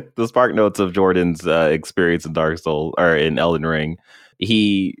 the spark notes of Jordan's experience in Dark Souls or in Elden Ring.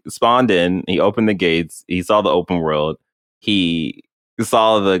 He spawned in, he opened the gates, he saw the open world, he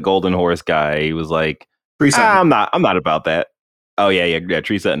saw the golden horse guy. He was like, I'm not about that. Oh yeah,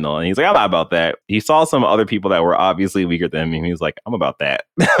 Tree Sentinel. And he's like, I'm not about that. He saw some other people that were obviously weaker than him, and he was like, I'm about that.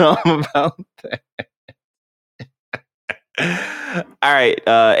 I'm about that. All right,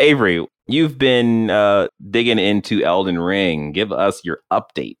 Avery, you've been digging into Elden Ring. Give us your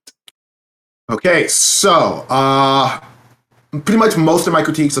update. Okay, so pretty much most of my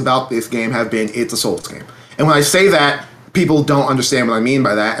critiques about this game have been it's a Souls game. And when I say that, people don't understand what I mean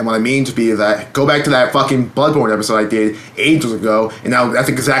by that. And what I mean to be is that go back to that fucking Bloodborne episode I did ages ago, and now that's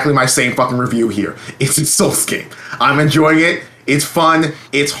exactly my same fucking review here. It's a Souls game. I'm enjoying it. It's fun.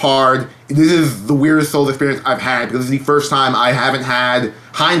 It's hard. This is the weirdest Souls experience I've had because it's the first time I haven't had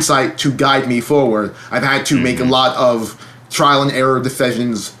hindsight to guide me forward. I've had to make a lot of trial and error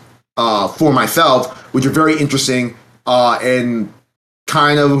decisions for myself, which are very interesting and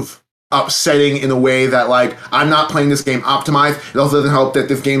kind of upsetting in a way that, like, I'm not playing this game optimized. It also doesn't help that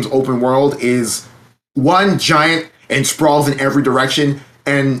this game's open world is one giant and sprawls in every direction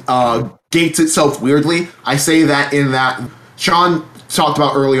and gates itself weirdly. I say that in that Sean talked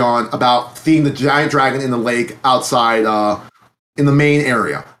about early on about seeing the giant dragon in the lake outside in the main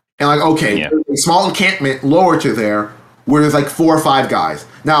area. And like, okay, there's a small encampment lower to there where there's like 4 or 5 guys.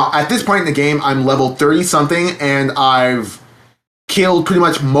 Now, at this point in the game, I'm level 30-something, and I've killed pretty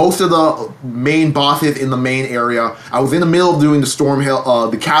much most of the main bosses in the main area. I was in the middle of doing the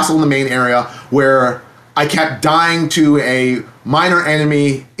Stormhill, the castle in the main area, where I kept dying to a minor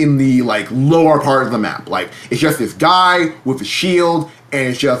enemy in the like lower part of the map. Like, it's just this guy with a shield, and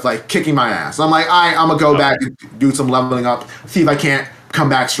it's just like kicking my ass. I'm like, I'm gonna go back and do some leveling up, see if I can't come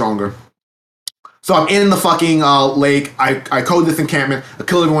back stronger. So I'm in the fucking lake. I code this encampment. I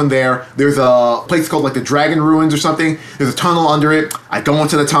kill everyone there. There's a place called like the Dragon Ruins or something. There's a tunnel under it. I go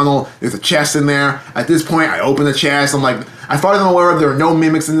into the tunnel. There's a chest in there. At this point, I open the chest. I'm like, as far as I'm aware, there are no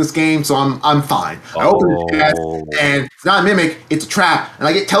mimics in this game, so I'm fine. I open the chest, and it's not a mimic. It's a trap, and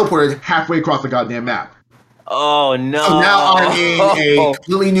I get teleported halfway across the goddamn map. Oh no! So now I'm in a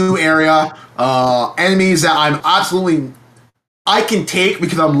completely new area. Enemies that I can take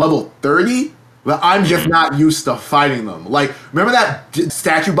because I'm level 30. But I'm just not used to fighting them. Like, remember that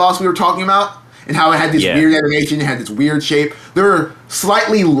statue boss we were talking about? And how it had this weird animation, it had this weird shape? There are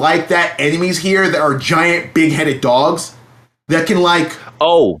slightly like that enemies here that are giant, big-headed dogs that can, like...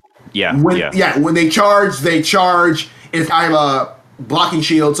 When they charge, and I have a blocking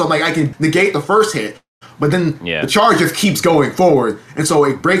shield, so I'm like, I can negate the first hit, but then the charge just keeps going forward. And so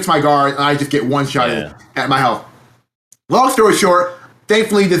it breaks my guard, and I just get one shot at my health. Long story short...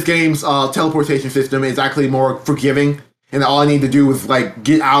 Thankfully, this game's teleportation system is actually more forgiving, and all I need to do is like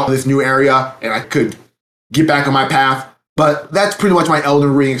get out of this new area, and I could get back on my path. But that's pretty much my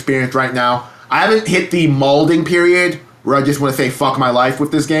Elden Ring experience right now. I haven't hit the molding period where I just want to say fuck my life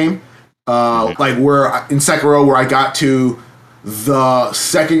with this game. Like where in Sekiro, where I got to the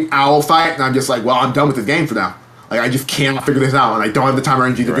second owl fight, and I'm just like, well, I'm done with this game for now. Like I just can't figure this out, and I don't have the time or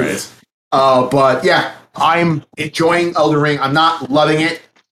energy to do this. But yeah. I'm enjoying Elden Ring. I'm not loving it.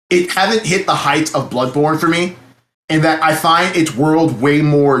 It hasn't hit the heights of Bloodborne for me, in that I find its world way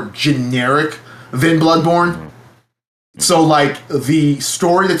more generic than Bloodborne. So, like, the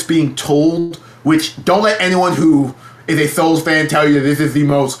story that's being told, which don't let anyone who is a Souls fan tell you that this is the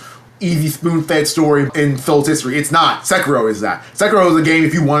most easy spoon-fed story in Souls history. It's not. Sekiro is that. Sekiro is a game,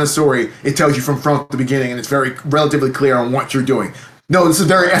 if you want a story, it tells you from the beginning, and it's very relatively clear on what you're doing. No, this is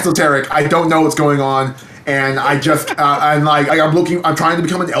very esoteric. I don't know what's going on, and I just I'm trying to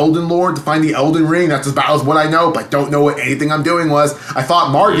become an Elden Lord to find the Elden Ring. That's about as what I know, but don't know what anything I'm doing was. I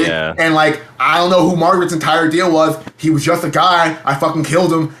fought Margaret, and like I don't know who Margaret's entire deal was. He was just a guy. I fucking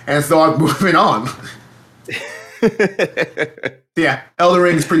killed him, and so I'm moving on. Yeah, Elden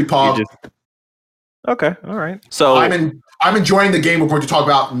Ring is pretty pog. Okay, all right. So I'm enjoying the game we're going to talk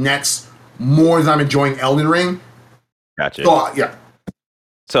about next more than I'm enjoying Elden Ring. Gotcha. So, yeah.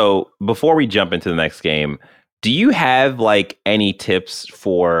 So before we jump into the next game, do you have like any tips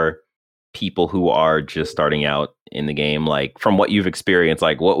for people who are just starting out in the game, like from what you've experienced,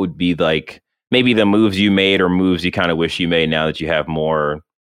 like what would be like maybe the moves you made or moves you kind of wish you made now that you have more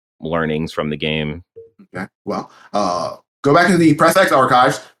learnings from the game? Okay. Well, go back into the Press X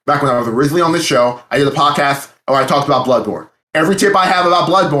archives. Back when I was originally on this show, I did a podcast where I talked about Bloodborne. Every tip I have about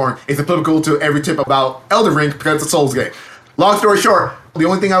Bloodborne is applicable to every tip about Elden Ring because it's a Souls game. Long story short, the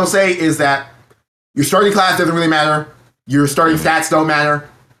only thing I will say is that your starting class doesn't really matter. Your starting stats don't matter.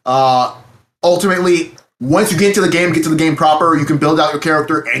 Ultimately, once you get to the game proper, you can build out your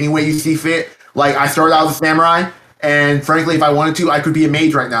character any way you see fit. Like, I started out as a samurai, and frankly, if I wanted to, I could be a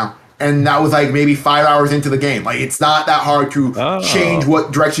mage right now. And that was like maybe 5 hours into the game. Like, it's not that hard to change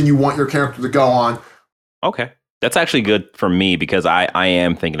what direction you want your character to go on. Okay. That's actually good for me because I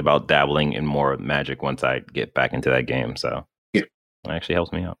am thinking about dabbling in more Magic once I get back into that game. So yeah, it actually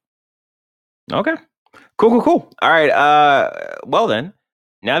helps me out. Okay. Cool. All right. Well then,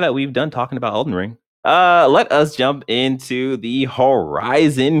 now that we've done talking about Elden Ring, let us jump into the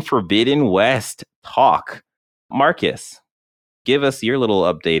Horizon Forbidden West talk. Marcus, give us your little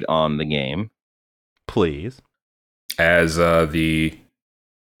update on the game, please. As the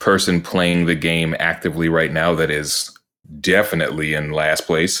person playing the game actively right now that is definitely in last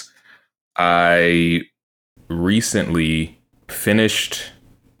place, I recently finished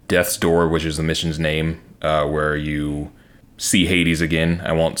Death's Door, which is the mission's name, where you see Hades again.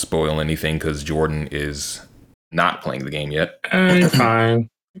 I won't spoil anything because Jordan is not playing the game yet. Fine.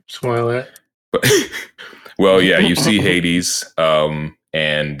 Spoil it. But, well, yeah, you see Hades, and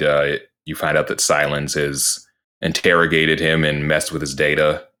you find out that Silence has interrogated him and messed with his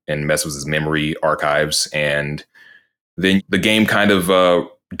data and messed with his memory archives. And then the game kind of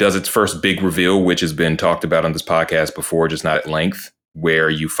does its first big reveal, which has been talked about on this podcast before, just not at length, where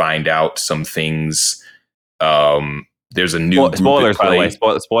you find out some things. There's a new spoilers by the way.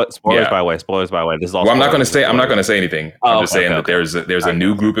 Spoilers by the way. This is all. Well, I'm not going to say anything. I'm just saying that there's a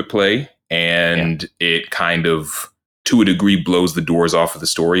new group at play, and it kind of, to a degree, blows the doors off of the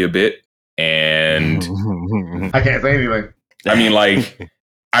story a bit. And I can't say anything. I mean, like,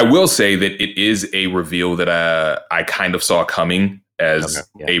 I will say that it is a reveal that I kind of saw coming, as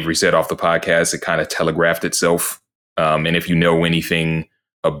Avery said off the podcast. It kind of telegraphed itself. And if you know anything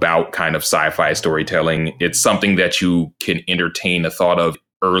about kind of sci-fi storytelling, it's something that you can entertain a thought of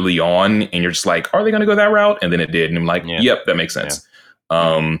early on, and you're just like, are they going to go that route? And then it did, and I'm like, yep, that makes sense.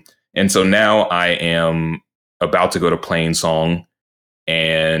 And so now I am about to go to Plainsong,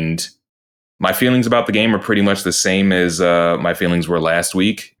 and my feelings about the game are pretty much the same as my feelings were last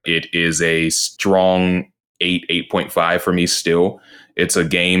week. It is a strong 8.5 for me still. It's a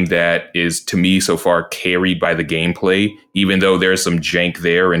game that is, to me, so far carried by the gameplay, even though there's some jank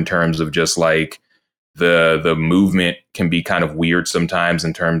there in terms of just like the movement can be kind of weird sometimes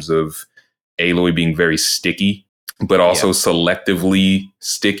in terms of Aloy being very sticky, but also selectively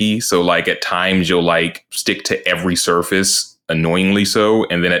sticky. So like at times you'll like stick to every surface, annoyingly so,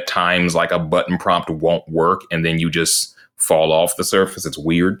 and then at times like a button prompt won't work and then you just fall off the surface. It's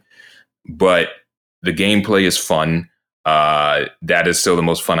weird, but the gameplay is fun. That is still the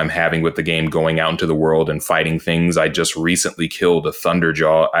most fun I'm having with the game, going out into the world and fighting things. I just recently killed a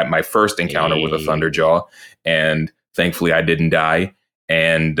Thunderjaw, my first encounter with a Thunderjaw, and thankfully I didn't die.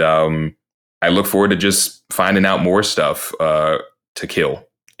 And I look forward to just finding out more stuff to kill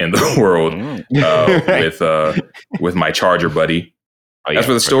in the world with my charger buddy. As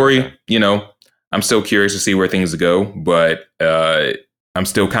for the story, I'm still curious to see where things go, but I'm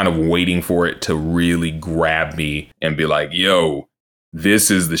still kind of waiting for it to really grab me and be like, yo,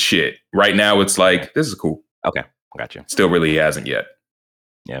 this is the shit. Right now, it's like, this is cool. Okay, gotcha. Still really hasn't yet.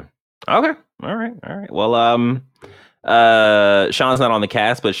 Yeah. Okay. All right. Well, Sean's not on the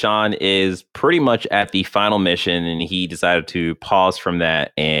cast, but Sean is pretty much at the final mission, and he decided to pause from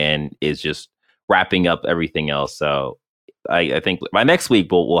that and is just wrapping up everything else. So I think by next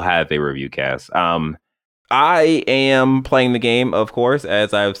week we'll have a review cast. I am playing the game, of course,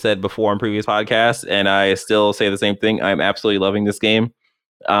 as I've said before in previous podcasts, and I still say the same thing. I'm absolutely loving this game.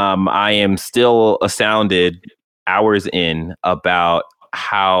 I am still astounded hours in about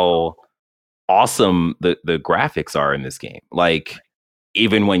how awesome the graphics are in this game. Like,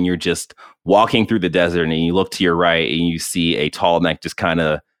 even when you're just walking through the desert and you look to your right and you see a tall neck just kind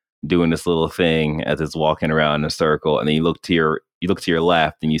of doing this little thing as it's walking around in a circle, and then you look to your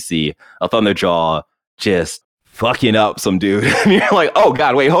left and you see a Thunderjaw just fucking up some dude. And you're like, oh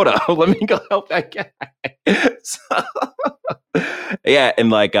God, wait, hold up. Let me go help that guy. Yeah.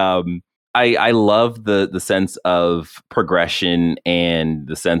 And like, I love the sense of progression and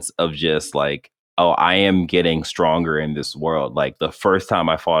the sense of just like oh, I am getting stronger in this world. Like the first time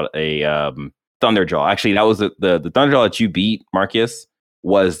I fought a Thunderjaw, actually, that was the Thunderjaw that you beat, Marcus,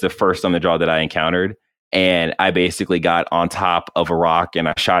 was the first Thunderjaw that I encountered. And I basically got on top of a rock and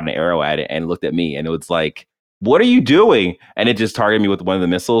I shot an arrow at it and it looked at me and it was like, what are you doing? And it just targeted me with one of the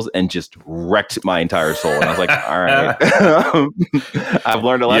missiles and just wrecked my entire soul. And I was like, all right, I've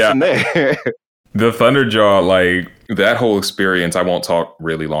learned a lesson there. The Thunderjaw, like that whole experience, I won't talk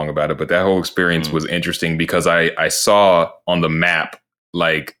really long about it, but that whole experience was interesting because I saw on the map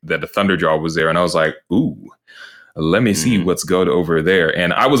like that the Thunderjaw was there and I was like, ooh, let me see what's good over there.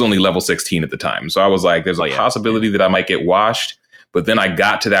 And I was only level 16 at the time. So I was like, there's a possibility that I might get washed. But then I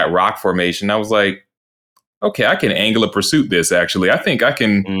got to that rock formation. I was like, okay, I can angle a pursuit this actually. I think I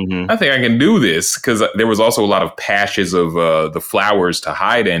can do this. Because there was also a lot of patches of the flowers to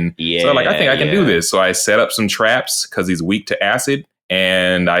hide in. So I'm like, I think I can do this. So I set up some traps because he's weak to acid.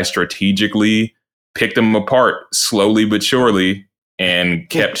 And I strategically picked him apart slowly but surely and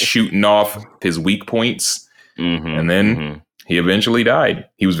kept shooting off his weak points. And then he eventually died.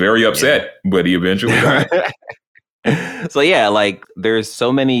 He was very upset, but he eventually died. So yeah, like there's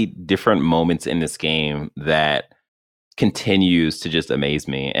so many different moments in this game that continues to just amaze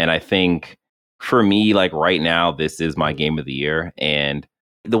me. And I think for me, like right now, this is my game of the year. And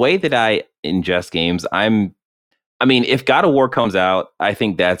the way that I ingest games, I mean, if God of War comes out, I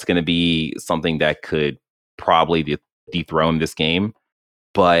think that's going to be something that could probably dethrone this game.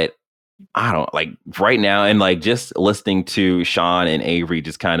 But I don't like right now, and like just listening to Sean and Avery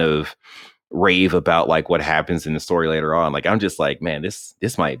just kind of rave about like what happens in the story later on. Like I'm just like, man, this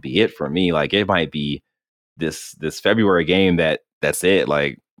might be it for me. Like it might be this February game that's it.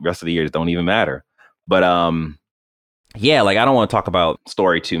 Like rest of the years don't even matter. But yeah, like I don't want to talk about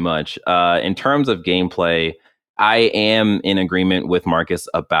story too much. In terms of gameplay, I am in agreement with Marcus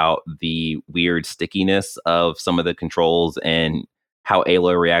about the weird stickiness of some of the controls and how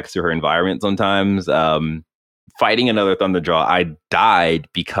Aloy reacts to her environment sometimes. Fighting another Thunderjaw, I died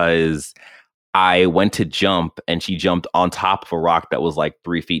because I went to jump and she jumped on top of a rock that was like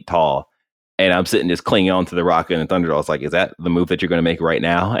 3 feet tall. And I'm sitting just clinging onto the rock and the Thunderjaw was like, is that the move that you're going to make right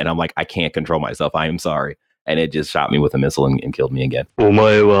now? And I'm like, I can't control myself. I am sorry. And it just shot me with a missile and killed me again. お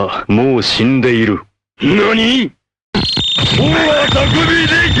前はもう死んでいる。何?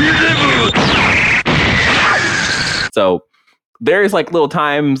 So there's like little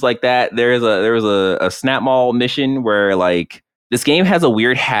times like that. There was a Snap Mall mission where like this game has a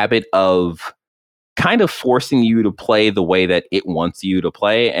weird habit of kind of forcing you to play the way that it wants you to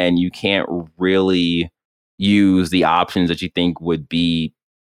play, and you can't really use the options that you think would be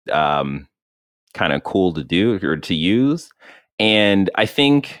kind of cool to do or to use. And I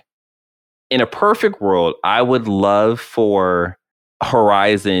think in a perfect world, I would love for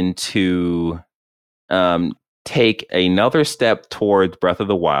Horizon to take another step towards Breath of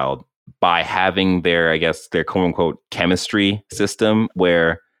the Wild by having their, I guess, their quote unquote chemistry system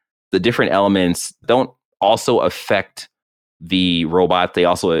where the different elements don't also affect the robot. They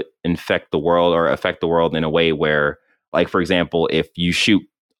also infect the world or affect the world in a way where, like, for example, if you shoot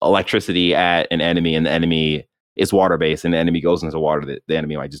electricity at an enemy and the enemy is water based and the enemy goes into water, the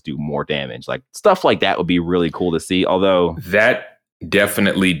enemy might just do more damage. Like stuff like that would be really cool to see. Although that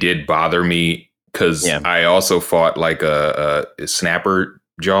definitely did bother me. Because I also fought like a snapper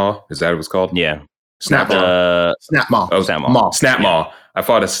jaw. Is that what it was called? Yeah. Snap Maw. Snap Maw. Oh, Snap Maw. Snap Maw. I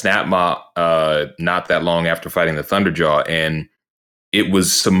fought a Snap Maw not that long after fighting the Thunderjaw, and it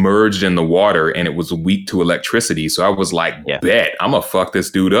was submerged in the water and it was weak to electricity. So I was like, bet, I'm going to fuck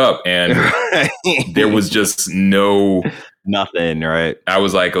this dude up. And there was just nothing, right? I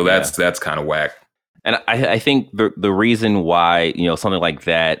was like, oh, that's kind of whack. And I think the reason why, something like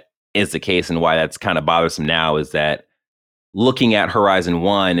that is the case and why that's kind of bothersome now is that looking at Horizon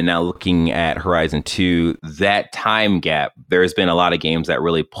 1 and now looking at Horizon 2, that time gap, there's been a lot of games that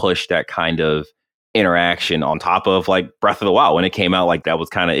really push that kind of interaction on top of like Breath of the Wild. When it came out, like that was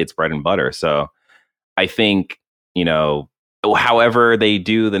kind of its bread and butter. So I think, however they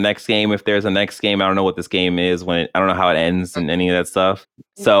do the next game, if there's a next game, I don't know what this game is I don't know how it ends and any of that stuff.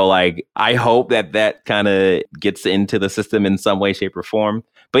 So like, I hope that kind of gets into the system in some way, shape or form.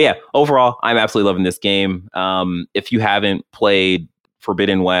 But yeah, overall, I'm absolutely loving this game. If you haven't played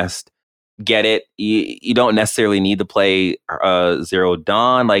Forbidden West, get it. You don't necessarily need to play Zero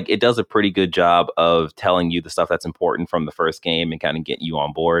Dawn. Like it does a pretty good job of telling you the stuff that's important from the first game and kind of getting you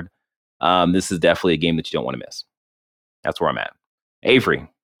on board. This is definitely a game that you don't want to miss. That's where I'm at. Avery,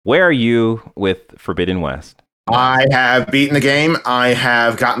 where are you with Forbidden West? I have beaten the game. I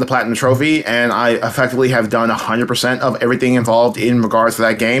have gotten the platinum trophy, and I effectively have done 100% of everything involved in regards to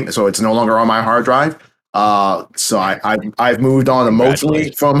that game. So it's no longer on my hard drive. So I've moved on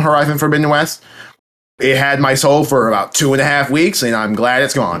emotionally from Horizon Forbidden West. It had my soul for about 2.5 weeks, and I'm glad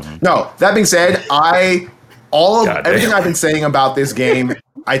it's gone. No, that being said, everything I've been saying about this game,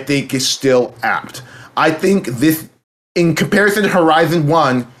 I think is still apt. I think this, in comparison to Horizon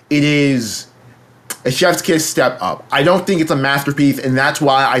 1, it is a chef's kiss step up. I don't think it's a masterpiece, and that's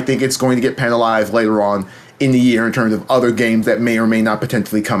why I think it's going to get penalized later on in the year in terms of other games that may or may not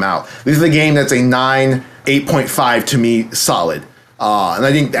potentially come out. This is a game that's a 9, 8.5 to me solid. And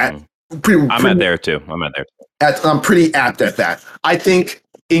I think that I'm at there too. I'm pretty apt at that. I think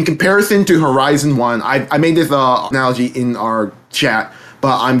in comparison to Horizon 1, I made this analogy in our chat,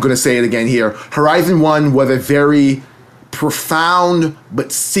 but I'm going to say it again here. Horizon 1 was a very profound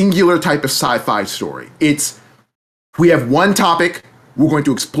but singular type of sci-fi story. We have one topic, we're going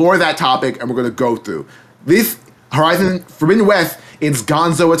to explore that topic, and we're going to go through. This Horizon Forbidden West, it's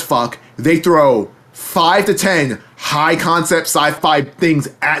gonzo as fuck. They throw 5 to 10 high concept sci-fi things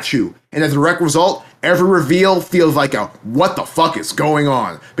at you. And as a direct result, every reveal feels like a what the fuck is going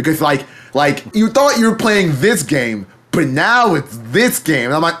on? Because like you thought you were playing this game, but now it's this game.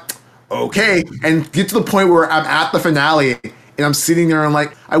 And I'm like, okay. And get to the point where I'm at the finale and I'm sitting there and I'm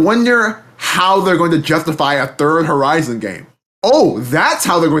like, I wonder how they're going to justify a third Horizon game. Oh, that's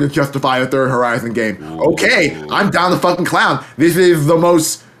how they're going to justify a third Horizon game. Okay, I'm down the fucking clown. This is the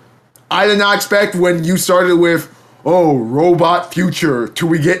most I did not expect when you started with, robot future, till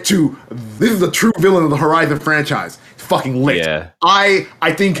we get to, this is the true villain of the Horizon franchise. It's fucking lit. Yeah. I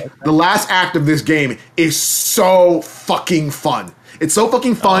think the last act of this game is so fucking fun. It's so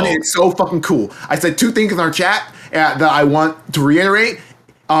fucking fun. And it's so fucking cool. I said 2 things in our chat that I want to reiterate.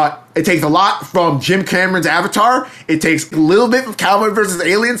 It takes a lot from Jim Cameron's Avatar. It takes a little bit of Cowboy versus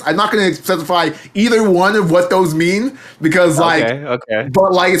Aliens. I'm not going to specify either one of what those mean because, okay.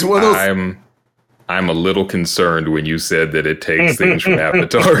 But like, it's one of those. I'm a little concerned when you said that it takes things from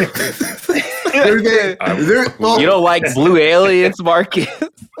Avatar. You don't like blue aliens, Marcus?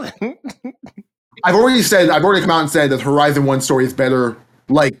 I've already come out and said that Horizon 1 story is better,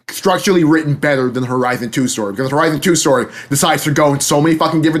 like structurally written better than the Horizon 2 story, because the Horizon 2 story decides to go in so many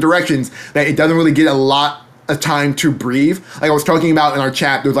fucking different directions that it doesn't really get a lot of time to breathe. Like I was talking about in our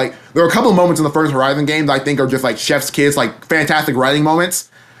chat, there are a couple of moments in the first Horizon game that I think are just like chef's kiss, like fantastic writing moments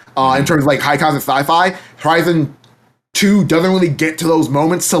in terms of like high concept sci-fi. Horizon 2 doesn't really get to those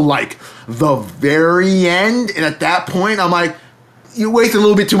moments till like the very end, and at that point I'm like, you wasted a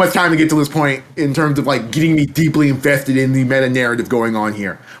little bit too much time to get to this point in terms of like getting me deeply invested in the meta narrative going on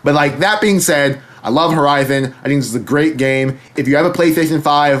here. But like that being said, I love Horizon. I think this is a great game. If you have a PlayStation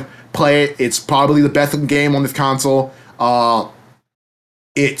 5, play it. It's probably the best game on this console.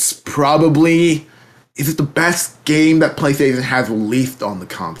 Is it the best game that PlayStation has released on the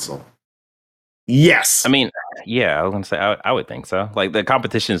console? Yes. I mean, yeah, I was gonna say I would think so. Like the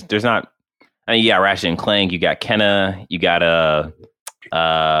competitions, there's not. I mean, you got Ratchet and Clank, you got Kenna, you got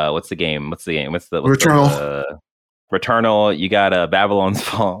what's the game? What's Returnal. Returnal. You got Babylon's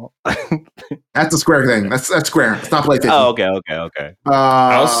Fall. That's a Square thing. That's Square. It's not PlayStation. Oh, okay.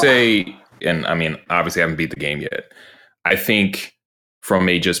 I'll say, and I mean, obviously, I haven't beat the game yet. I think from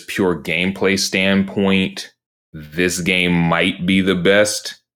a just pure gameplay standpoint, this game might be the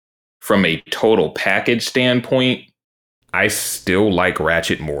best. From a total package standpoint, I still like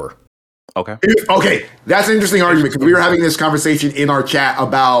Ratchet more. Okay, that's an interesting argument because we were having this conversation in our chat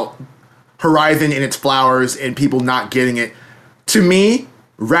about Horizon and its flowers and people not getting it. To me,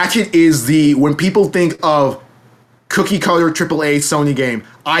 Ratchet is when people think of cookie cutter AAA Sony game,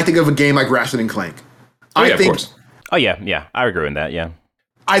 I think of a game like Ratchet and Clank. Of course. Oh yeah, I agree with that. Yeah,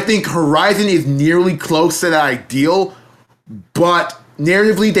 I think Horizon is nearly close to that ideal, but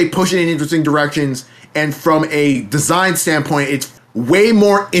narratively they push it in interesting directions, and from a design standpoint, it's way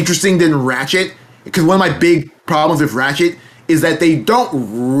more interesting than Ratchet, because one of my big problems with Ratchet is that they don't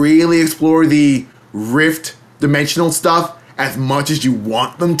really explore the Rift dimensional stuff as much as you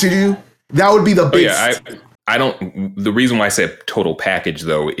want them to do. That would be the big... I don't... The reason why I said total package,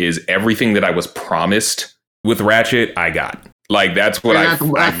 though, is everything that I was promised with Ratchet, I got. Like, that's what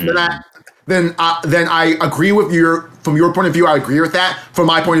Then I agree with from your point of view, I agree with that. From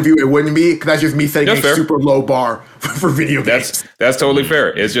my point of view, it wouldn't be, because that's just me setting a super low bar for video games. That's totally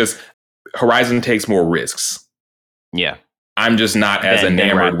fair. It's just Horizon takes more risks. Yeah. I'm just not as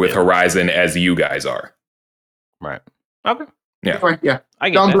enamored with Horizon as you guys are. Right. Okay. Yeah. Anyway, yeah.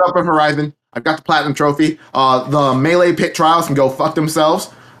 I get Thumbs that. up for Horizon. I've got the Platinum Trophy. The Melee Pit Trials can go fuck themselves.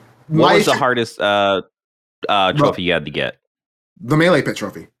 What was the hardest trophy you had to get? The Melee Pit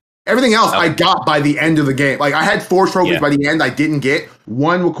trophy. Everything else I got by the end of the game. Like I had 4 trophies by the end I didn't get.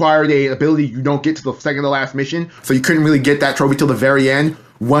 One required a ability you don't get to the second to last mission, so you couldn't really get that trophy till the very end.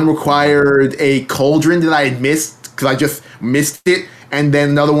 One required a cauldron that I had missed because I just missed it. And then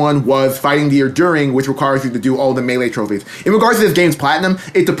another one was fighting the Enduring, which requires you to do all the Melee trophies. In regards to this game's platinum,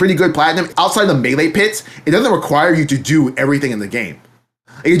 it's a pretty good platinum. Outside the Melee pits, it doesn't require you to do everything in the game.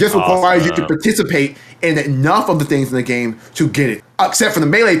 It just requires you to participate in enough of the things in the game to get it. Except for the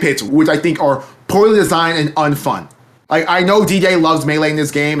Melee pits, which I think are poorly designed and unfun. Like, I know DJ loves Melee in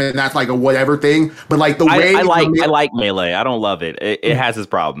this game, and that's like a whatever thing, but like the way... I like Melee. I don't love it. It has its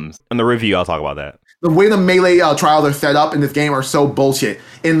problems. In the review, I'll talk about that. The way the Melee trials are set up in this game are so bullshit,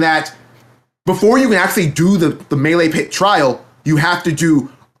 in that before you can actually do the Melee pit trial, you have to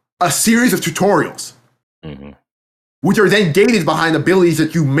do a series of tutorials. Mm-hmm. Which are then gated behind abilities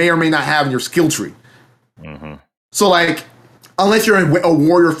that you may or may not have in your skill tree. Mm-hmm. So, like, unless you're a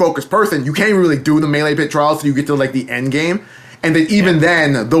warrior-focused person, you can't really do the Melee pit trials until you get to, like, the end game. And then even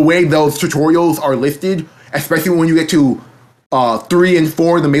then, the way those tutorials are listed, especially when you get to 3 and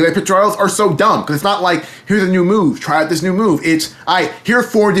 4, the Melee pit trials, are so dumb. Because it's not like, here's a new move, try out this new move. It's, here are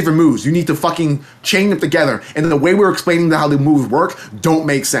 4 different moves. You need to fucking chain them together. And the way we're explaining how the moves work don't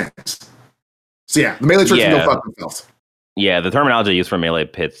make sense. So yeah, the Melee tricks go fuck themselves. Yeah, the terminology used for Melee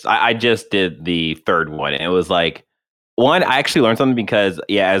pits, I just did the third one, and it was like, one, I actually learned something because,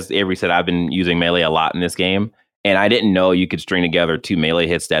 as Avery said, I've been using Melee a lot in this game, and I didn't know you could string together 2 Melee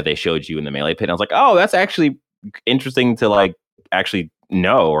hits that they showed you in the Melee pit. And I was like, oh, that's actually interesting to, like, actually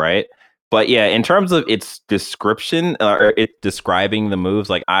know, right? But yeah, in terms of its description, or it describing the moves,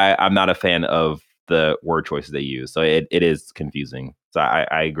 like, I'm not a fan of the word choices they use, so it is confusing. So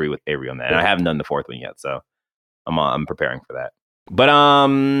I agree with Avery on that, and I haven't done the 4th one yet, so I'm preparing for that. But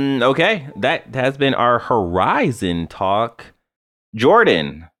okay, that has been our Horizon talk.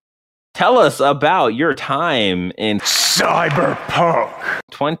 Jordan, tell us about your time in Cyberpunk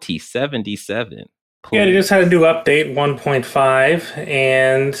 2077. Please. Yeah, they just had a new update, 1.5,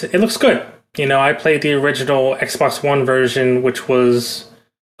 and it looks good. You know, I played the original Xbox One version, which was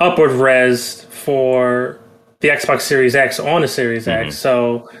upward res for the Xbox Series X on the Series X.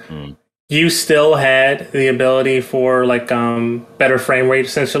 So you still had the ability for like better frame rate,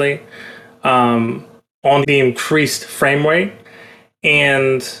 essentially, on the increased frame rate.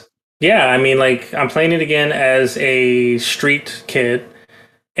 And yeah, I mean, like, I'm playing it again as a street kid,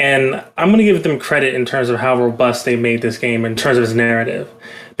 and I'm going to give them credit in terms of how robust they made this game in terms of its narrative.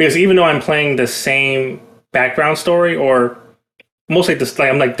 Because even though I'm playing the same background story, or mostly this,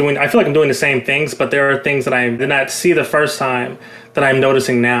 like, I feel like I'm doing the same things, but there are things that I did not see the first time that I'm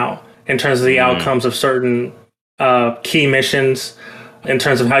noticing now in terms of the outcomes of certain key missions, in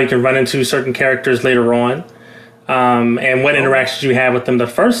terms of how you can run into certain characters later on, and what interactions you have with them the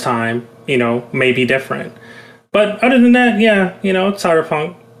first time, you know, may be different. But other than that, yeah, you know, it's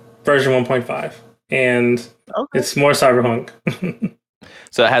Cyberpunk version 1.5, and it's more Cyberpunk.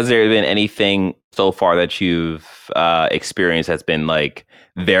 So has there been anything so far that you've experienced that's been like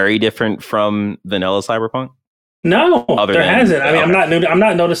very different from vanilla Cyberpunk? No, there hasn't. I mean, I'm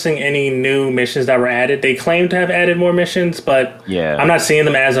not noticing any new missions that were added. They claim to have added more missions, but I'm not seeing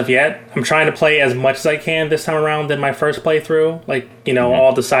them as of yet. I'm trying to play as much as I can this time around than my first playthrough. Like, you know,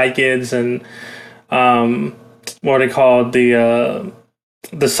 all the side gigs and what are they called? The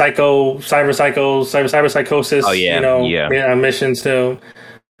cyber psychosis. Oh yeah, you know, missions too.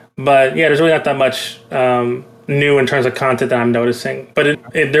 But yeah, there's really not that much new in terms of content that I'm noticing. But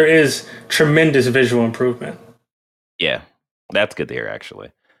there is tremendous visual improvement. Yeah, that's good to hear, actually.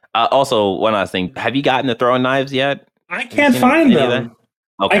 Also, one last thing. Have you gotten the throwing knives yet? I can't find them.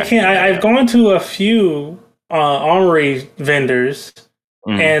 Okay. I can't. I've gone to a few armory vendors,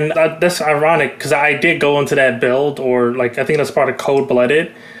 and that's ironic because I did go into that build, or like I think that's part of Cold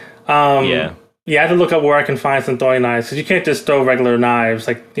Blooded. Yeah, I have to look up where I can find some throwing knives, because you can't just throw regular knives,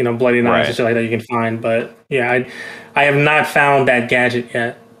 like, you know, bloody knives and shit like that you can find. But yeah, I have not found that gadget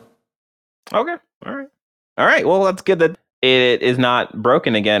yet. Okay, all right. Well, that's good that it is not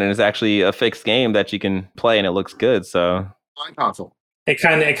broken again, and it's actually a fixed game that you can play, and it looks good. So on console, it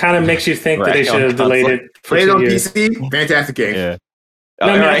kind of makes you think that they should have delayed it. Played on PC, fantastic game. Yeah. No,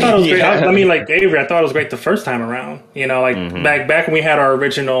 I mean, I thought it was great. I mean, like Avery, I thought it was great the first time around. You know, like back when we had our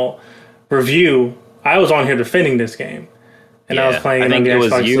original review, I was on here defending this game, and I was playing. I think it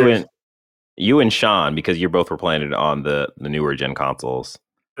was you and Sean, because you both were playing it on the newer gen consoles,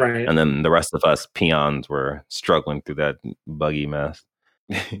 right? And then the rest of us peons were struggling through that buggy mess.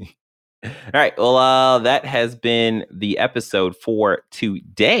 All right, well, that has been the episode for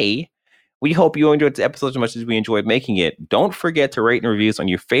today. We hope you enjoyed this episode as much as we enjoyed making it. Don't forget to rate and reviews on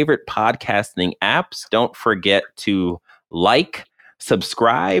your favorite podcasting apps. Don't forget to like,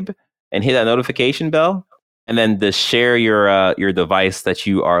 subscribe, and hit that notification bell. And then to share your device that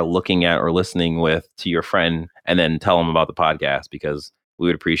you are looking at or listening with to your friend, and then tell them about the podcast, because we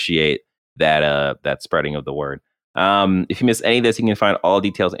would appreciate that spreading of the word. If you miss any of this, you can find all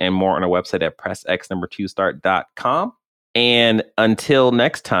details and more on our website at pressx2start.com. And until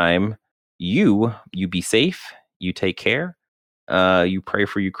next time, you be safe, you take care, you pray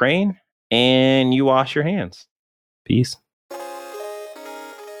for Ukraine, and you wash your hands. Peace.